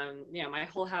 You know, my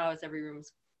whole house, every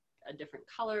room's a different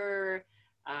color.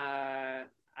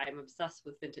 I'm obsessed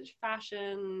with vintage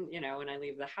fashion. You know, when I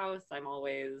leave the house, I'm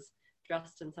always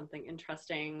dressed in something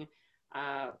interesting,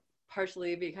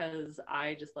 partially because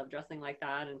I just love dressing like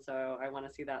that. And so I want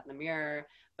to see that in the mirror,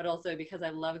 but also because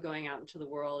I love going out into the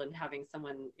world and having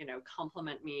someone, you know,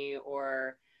 compliment me,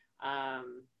 or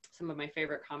some of my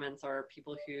favorite comments are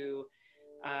people who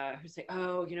say,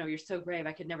 oh, you know, you're so brave.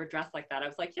 I could never dress like that. I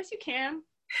was like, yes, you can.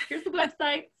 Here's the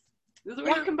website. This is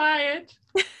where you can buy it.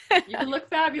 You can look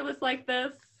fabulous like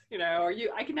this, you know, or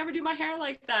I can never do my hair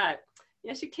like that.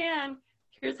 Yes, you can.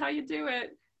 Here's how you do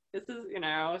it. This is, you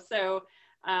know, so,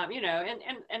 you know,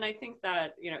 and I think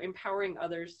that, you know, empowering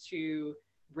others to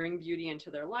bring beauty into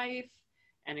their life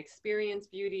and experience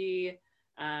beauty.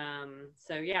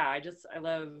 So yeah, I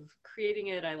love creating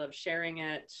it. I love sharing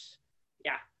it.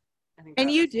 Yeah. I think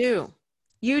and you do.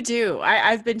 You do.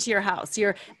 I've been to your house.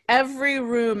 Your every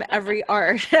room, every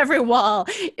art, every wall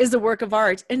is a work of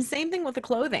art. And same thing with the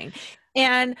clothing.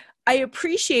 And I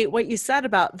appreciate what you said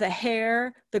about the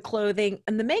hair, the clothing,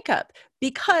 and the makeup,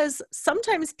 because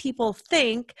sometimes people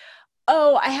think,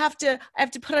 oh, I have to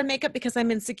put on makeup because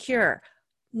I'm insecure.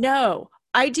 No,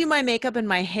 I do my makeup and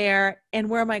my hair and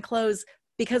wear my clothes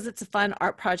because it's a fun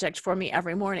art project for me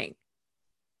every morning.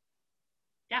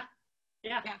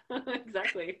 Yeah,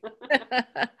 exactly.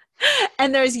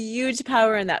 And there's huge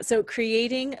power in that. So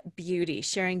creating beauty,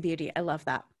 sharing beauty. I love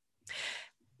that.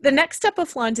 The next step of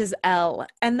Flaunt is L,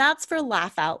 and that's for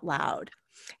laugh out loud.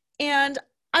 And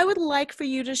I would like for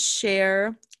you to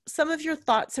share some of your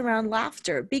thoughts around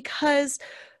laughter, because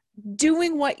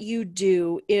doing what you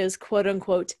do is quote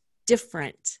unquote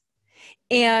different.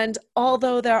 And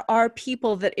although there are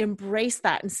people that embrace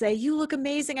that and say, you look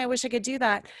amazing, I wish I could do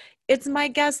that, it's my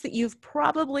guess that you've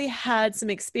probably had some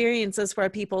experiences where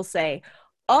people say,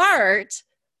 art?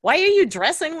 Why are you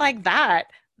dressing like that?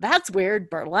 That's weird.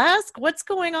 Burlesque? What's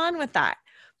going on with that?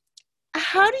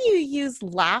 How do you use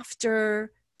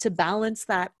laughter to balance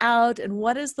that out? And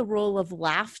what is the role of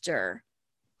laughter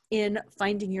in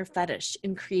finding your fetish,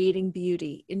 in creating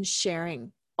beauty, in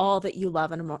sharing all that you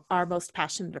love and are most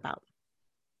passionate about?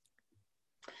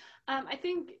 I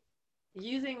think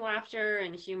using laughter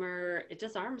and humor, it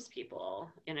disarms people.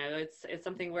 You know, it's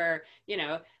something where, you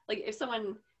know, like if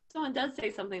someone does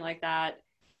say something like that,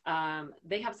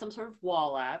 they have some sort of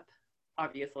wall up,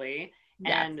 obviously,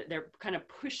 and they're kind of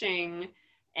pushing,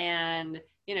 and,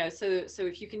 you know, so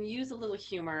if you can use a little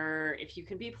humor, if you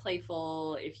can be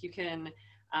playful, if you can,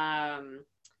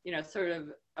 you know, sort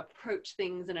of approach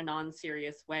things in a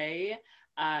non-serious way,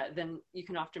 then you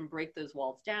can often break those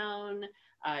walls down.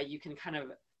 You can kind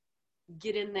of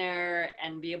get in there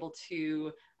and be able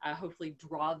to hopefully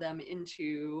draw them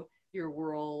into your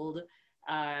world.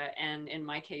 And in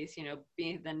my case, you know,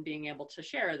 being able to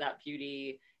share that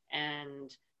beauty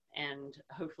and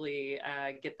hopefully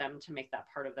get them to make that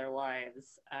part of their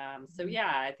lives. So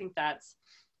yeah, I think that's,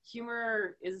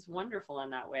 humor is wonderful in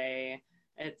that way.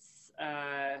 It's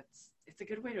a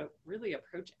good way to really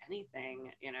approach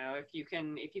anything, you know, if you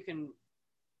can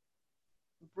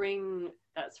bring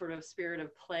that sort of spirit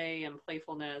of play and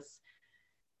playfulness.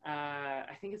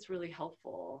 I think it's really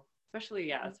helpful,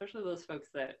 especially those folks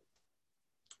that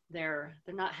they're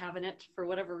not having it for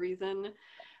whatever reason,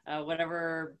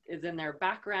 whatever is in their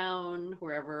background,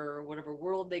 whatever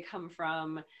world they come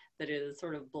from, that is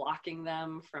sort of blocking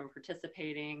them from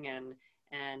participating and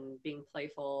being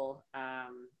playful.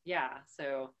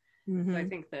 So I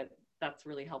think that's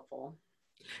really helpful.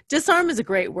 Disarm is a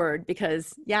great word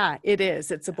because, yeah, it is.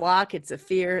 It's a block, it's a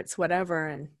fear, it's whatever.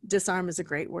 And disarm is a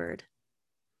great word.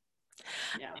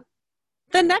 Yeah.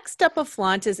 The next step of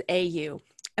flaunt is AU.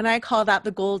 And I call that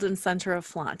the golden center of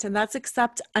flaunt. And that's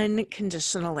accept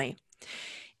unconditionally.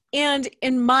 And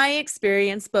in my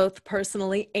experience, both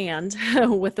personally and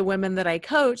with the women that I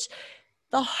coach,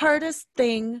 the hardest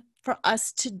thing for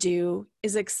us to do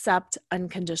is accept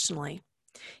unconditionally.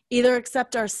 Either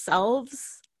accept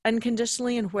ourselves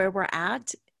unconditionally and where we're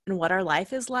at and what our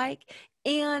life is like,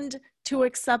 and to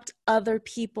accept other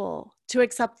people, to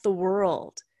accept the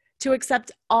world, to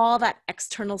accept all that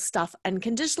external stuff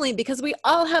unconditionally, because we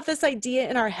all have this idea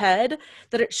in our head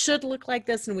that it should look like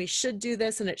this and we should do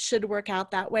this and it should work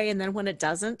out that way. And then when it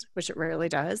doesn't, which it rarely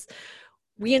does,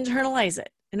 we internalize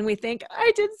it and we think,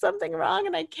 I did something wrong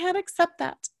and I can't accept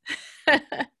that.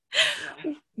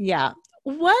 Yeah.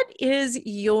 What is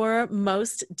your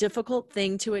most difficult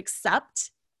thing to accept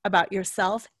about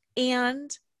yourself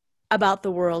and about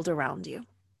the world around you?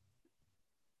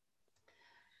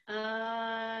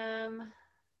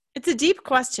 It's a deep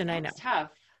question, I know. It's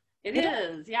tough. It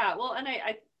is. Yeah. Well, and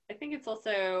I think it's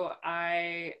also,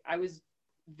 I was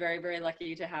very, very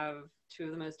lucky to have two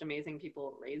of the most amazing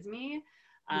people raise me.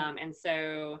 And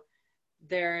so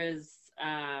there's,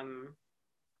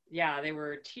 they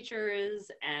were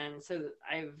teachers. And so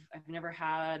I've never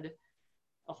had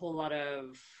a whole lot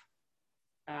of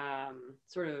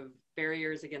sort of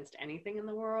barriers against anything in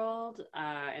the world,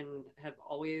 and have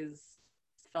always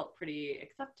felt pretty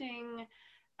accepting.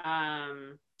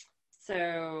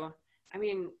 So, I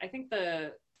mean, I think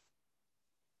the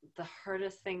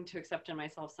hardest thing to accept in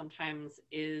myself sometimes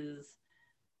is,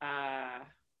 I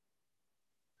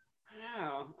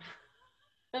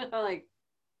don't know, like,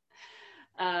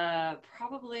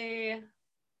 probably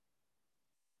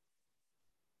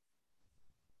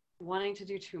wanting to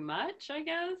do too much, I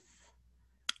guess.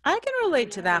 I can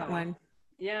relate to that one.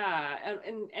 Yeah.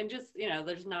 And just, you know,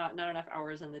 there's not enough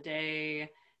hours in the day,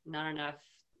 not enough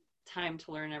time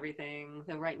to learn everything.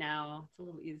 So right now it's a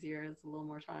little easier. It's a little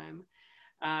more time.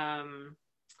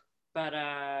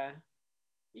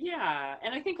 Yeah.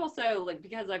 And I think also, like,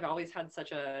 because I've always had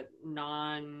such a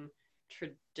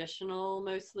non-traditional,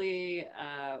 mostly,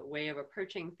 way of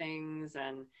approaching things,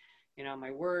 and, you know,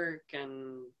 my work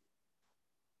and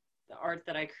the art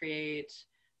that I create,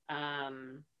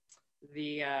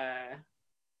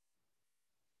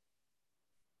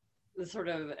 the sort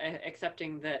of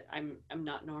accepting that I'm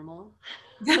not normal.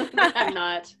 That I'm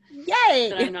not. Yay!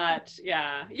 That I'm not.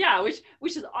 Yeah. Which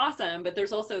is awesome. But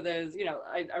there's also those. You know,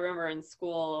 I remember in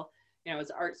school, you know, as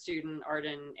an art student, art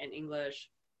and English,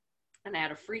 and I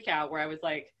had a freak out where I was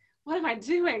like, what am I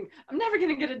doing? I'm never going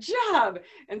to get a job.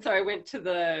 And so I went to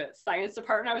the science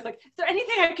department. I was like, is there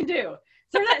anything I can do?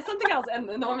 Is there something else? And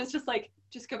the woman's just like,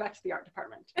 just go back to the art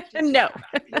department. No.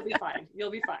 You'll be fine. You'll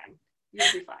be fine.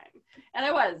 And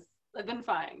I've been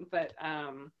fine. But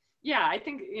yeah, I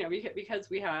think, you know, because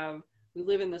we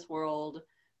live in this world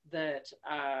that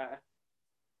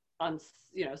on,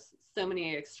 you know, so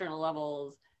many external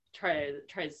levels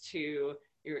tries to,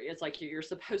 it's like you're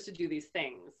supposed to do these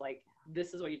things, like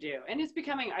this is what you do. And it's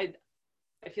becoming, I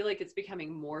feel like it's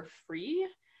becoming more free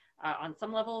on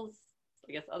some levels.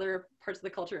 I guess other parts of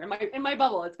the culture, in my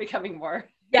bubble, it's becoming more,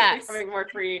 yes, becoming more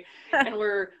free, and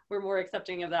we're more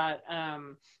accepting of that.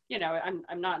 You know,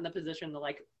 I'm not in the position to,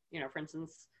 like, you know, for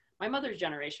instance, my mother's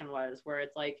generation was, where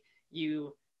it's like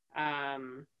you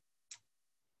know,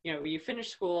 you finish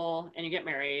school and you get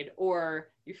married, or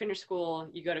you finish school,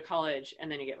 you go to college,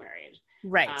 and then you get married.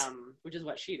 Right. Which is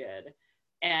what she did.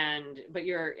 But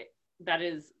you're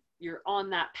on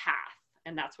that path,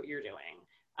 and that's what you're doing.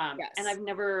 Yes. And I've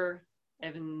never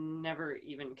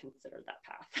even considered that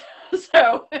path.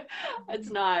 So it's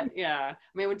not, yeah. I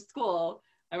mean, I went to school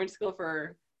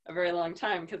for a very long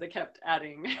time because I kept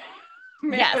adding.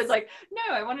 Yes. I was like,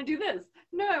 no, I want to do this.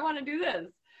 No, I want to do this.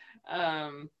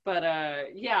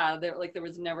 Yeah, there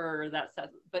was never that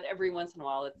set, but every once in a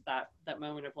while it's that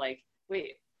moment of like,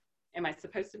 wait, am I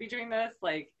supposed to be doing this?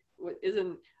 Like,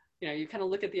 isn't, you kind of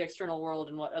look at the external world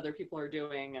and what other people are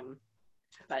doing,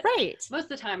 but right. Most of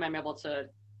the time I'm able to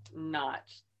not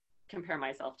compare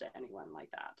myself to anyone like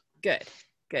that. Good.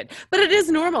 But it is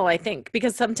normal, I think,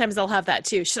 because sometimes I'll have that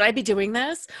too. Should I be doing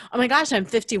this? Oh my gosh, I'm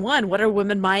 51. What are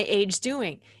women my age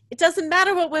doing? It doesn't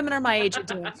matter what women are my age are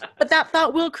doing, but that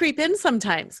thought will creep in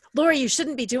sometimes. Laura, you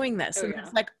shouldn't be doing this. Oh, and yeah.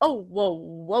 It's like, oh,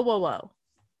 whoa.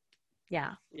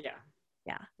 Yeah. Yeah.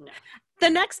 No. The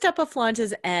next step of flaunt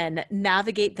is N,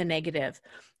 navigate the negative.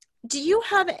 Do you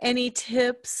have any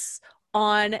tips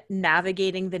on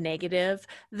navigating the negative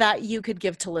that you could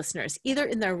give to listeners, either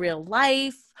in their real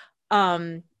life,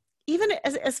 even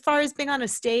as far as being on a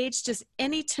stage, just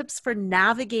any tips for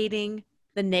navigating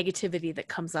the negativity that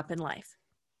comes up in life?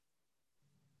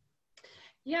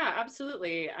 Yeah,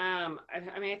 absolutely. I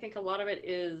mean, I think a lot of it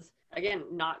is, again,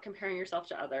 not comparing yourself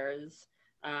to others.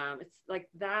 It's like,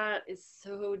 that is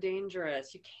so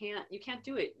dangerous. You can't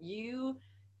do it. You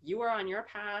are on your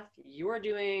path. You are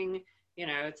doing,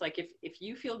 it's like, if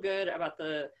you feel good about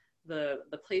the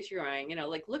place you're going,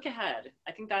 like, look ahead.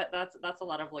 I think that's a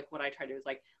lot of like what I try to do is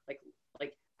like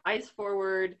eyes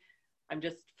forward. I'm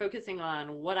just focusing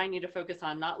on what I need to focus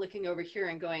on, not looking over here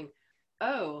and going,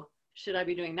 oh, should I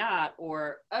be doing that?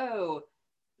 Or, oh,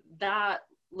 that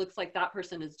looks like that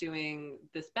person is doing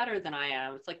this better than I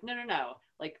am. It's like, no.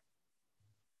 Like,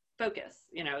 focus,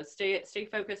 stay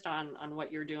focused on what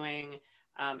you're doing.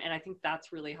 And I think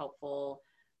that's really helpful.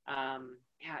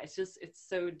 Yeah, it's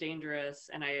so dangerous.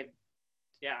 And I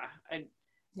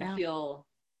feel,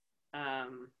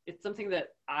 it's something that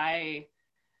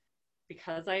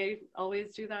because I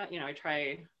always do that, I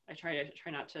try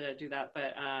not to do that,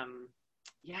 but,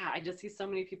 yeah, I just see so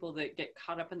many people that get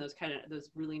caught up in those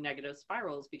really negative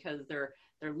spirals because they're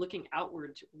looking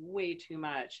outward way too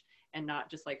much and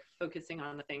not just like focusing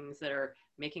on the things that are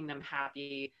making them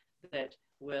happy, that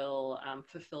will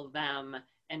fulfill them,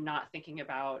 and not thinking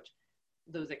about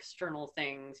those external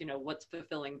things, what's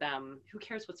fulfilling them. Who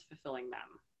cares what's fulfilling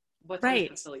them? What's going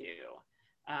to fulfill you?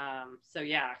 So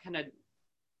yeah, kind of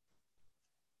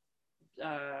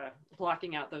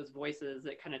blocking out those voices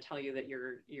that kind of tell you that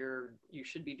you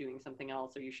should be doing something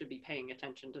else, or you should be paying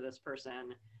attention to this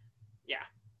person.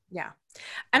 Yeah.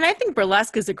 And I think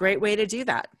burlesque is a great way to do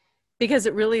that, because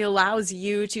it really allows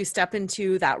you to step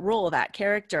into that role, that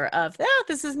character of,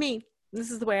 this is me,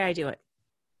 this is the way I do it.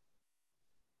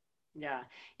 Yeah,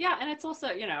 and it's also,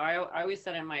 I always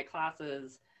said in my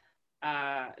classes,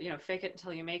 fake it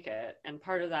until you make it. And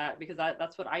part of that, because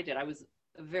that's what I did. I was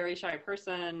a very shy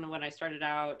person when I started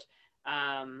out.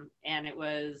 And it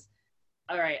was,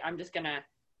 all right, I'm just going to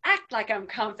act like I'm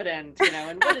confident,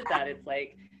 and what is that? It's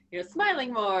like,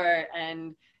 smiling more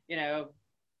and,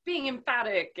 being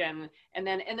emphatic. And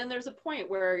then there's a point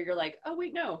where you're like, oh,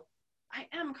 wait, no, I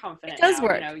am confident. It does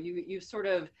now. work. You sort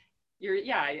of,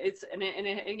 again,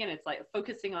 it's like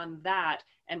focusing on that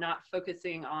and not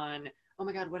focusing on, oh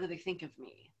my God, what do they think of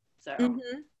me? So,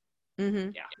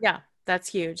 Yeah, that's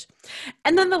huge.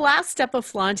 And then the last step of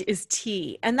flaunt is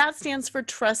T, and that stands for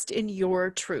trust in your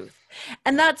truth.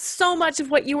 And that's so much of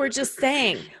what you were just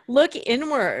saying. Look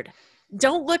inward.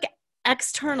 Don't look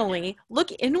externally. Look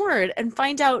inward and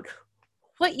find out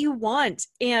what you want,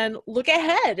 and look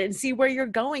ahead and see where you're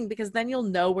going, because then you'll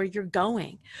know where you're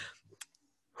going.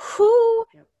 Who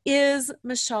is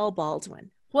Michelle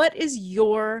Baldwin? What is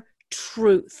your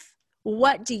truth?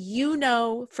 What do you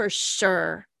know for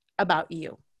sure about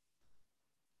you?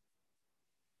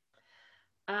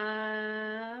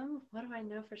 What do I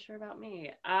know for sure about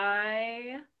me?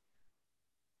 I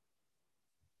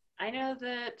know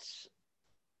that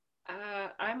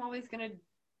I'm always going to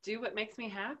do what makes me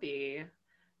happy.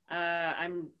 I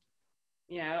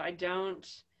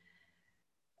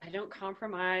don't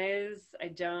compromise. I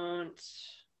don't,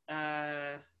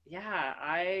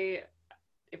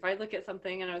 if I look at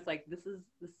something and I was like, this is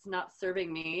not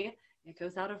serving me, it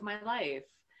goes out of my life.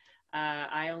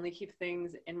 I only keep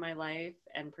things in my life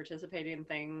and participate in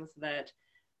things that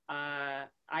I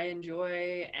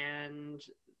enjoy and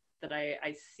that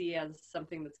I see as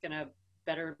something that's going to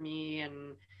better me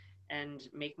and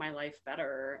make my life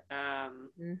better.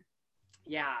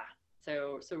 Yeah.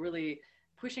 So really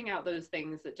pushing out those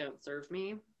things that don't serve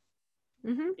me.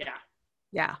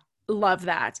 Yeah. Love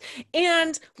that.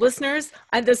 And listeners,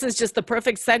 this is just the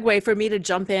perfect segue for me to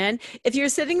jump in. If you're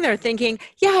sitting there thinking,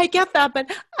 yeah, I get that, but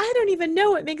I don't even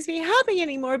know what makes me happy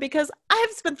anymore because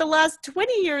I've spent the last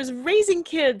 20 years raising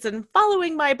kids and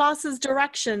following my boss's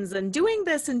directions and doing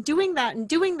this and doing that and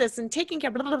doing this and taking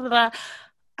care, blah, blah, blah, blah.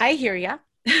 I hear ya.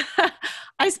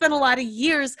 I spent a lot of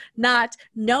years not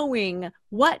knowing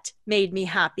what made me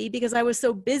happy because I was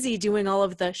so busy doing all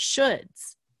of the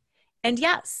shoulds. And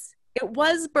yes, it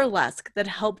was burlesque that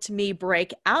helped me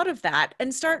break out of that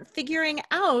and start figuring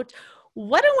out,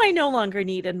 what do I no longer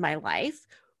need in my life?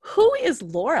 Who is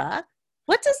Laura?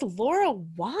 What does Laura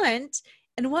want?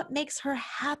 And what makes her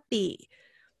happy?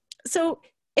 So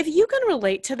if you can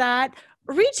relate to that,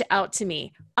 reach out to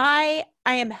me. I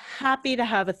am happy to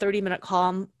have a 30-minute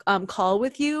call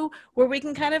with you where we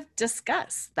can kind of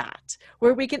discuss that,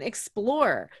 where we can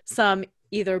explore some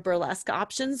either burlesque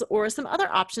options or some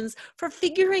other options for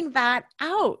figuring that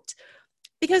out.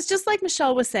 Because just like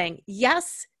Michelle was saying,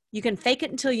 yes, you can fake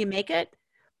it until you make it,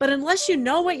 but unless you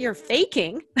know what you're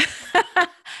faking,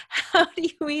 how do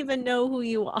you even know who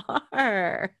you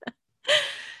are?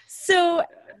 So,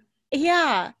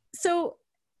 yeah. So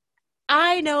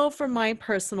I know from my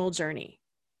personal journey,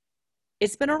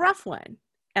 it's been a rough one,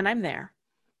 and I'm there.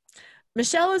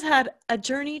 Michelle has had a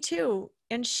journey too,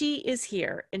 and she is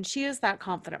here, and she is that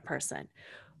confident person.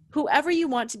 Whoever you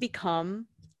want to become,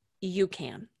 you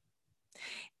can.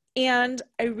 And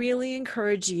I really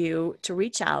encourage you to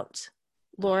reach out,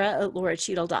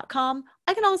 Laura@lauracheadle.com.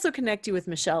 I can also connect you with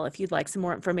Michelle if you'd like some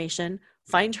more information.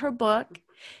 Find her book,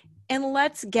 and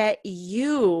let's get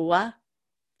you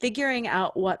figuring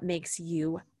out what makes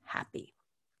you happy.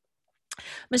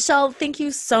 Michelle, thank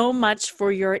you so much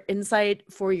for your insight,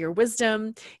 for your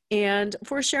wisdom, and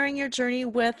for sharing your journey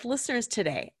with listeners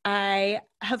today. I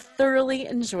have thoroughly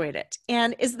enjoyed it.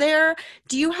 And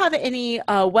do you have any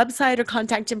website or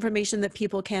contact information that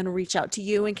people can reach out to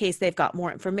you in case they've got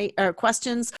more information or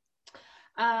questions?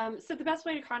 So the best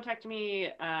way to contact me,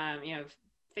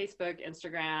 Facebook,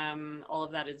 Instagram, all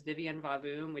of that is Vivienne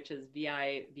Vavoom, which is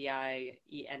Vivienne,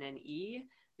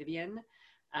 Vivienne,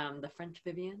 the French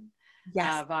Vivienne.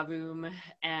 Yes. Vavoom.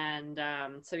 And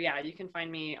so, yeah, you can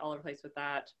find me all over the place with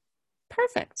that.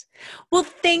 Perfect. Well,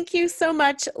 thank you so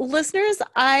much. Listeners,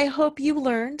 I hope you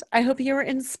learned. I hope you were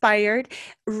inspired.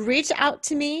 Reach out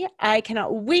to me. I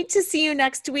cannot wait to see you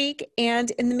next week. And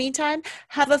in the meantime,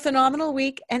 have a phenomenal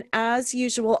week. And as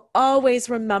usual, always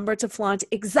remember to flaunt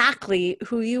exactly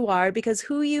who you are, because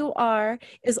who you are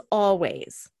is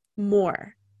always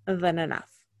more than enough.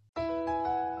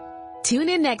 Tune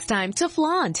in next time to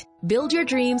Flaunt. Build your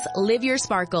dreams, live your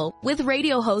sparkle with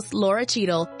radio host Laura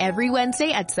Cheadle every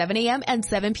Wednesday at 7 a.m. and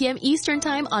 7 p.m. Eastern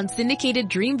Time on syndicated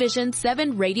Dream Vision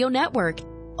 7 radio network.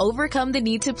 Overcome the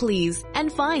need to please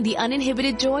and find the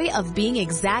uninhibited joy of being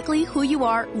exactly who you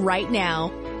are right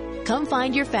now. Come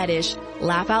find your fetish,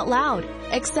 laugh out loud,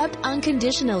 accept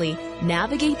unconditionally,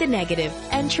 navigate the negative,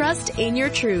 and trust in your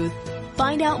truth.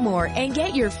 Find out more and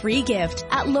get your free gift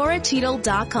at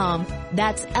lauracheadle.com.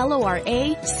 That's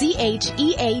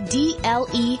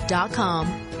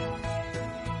LORACHEADLE.com.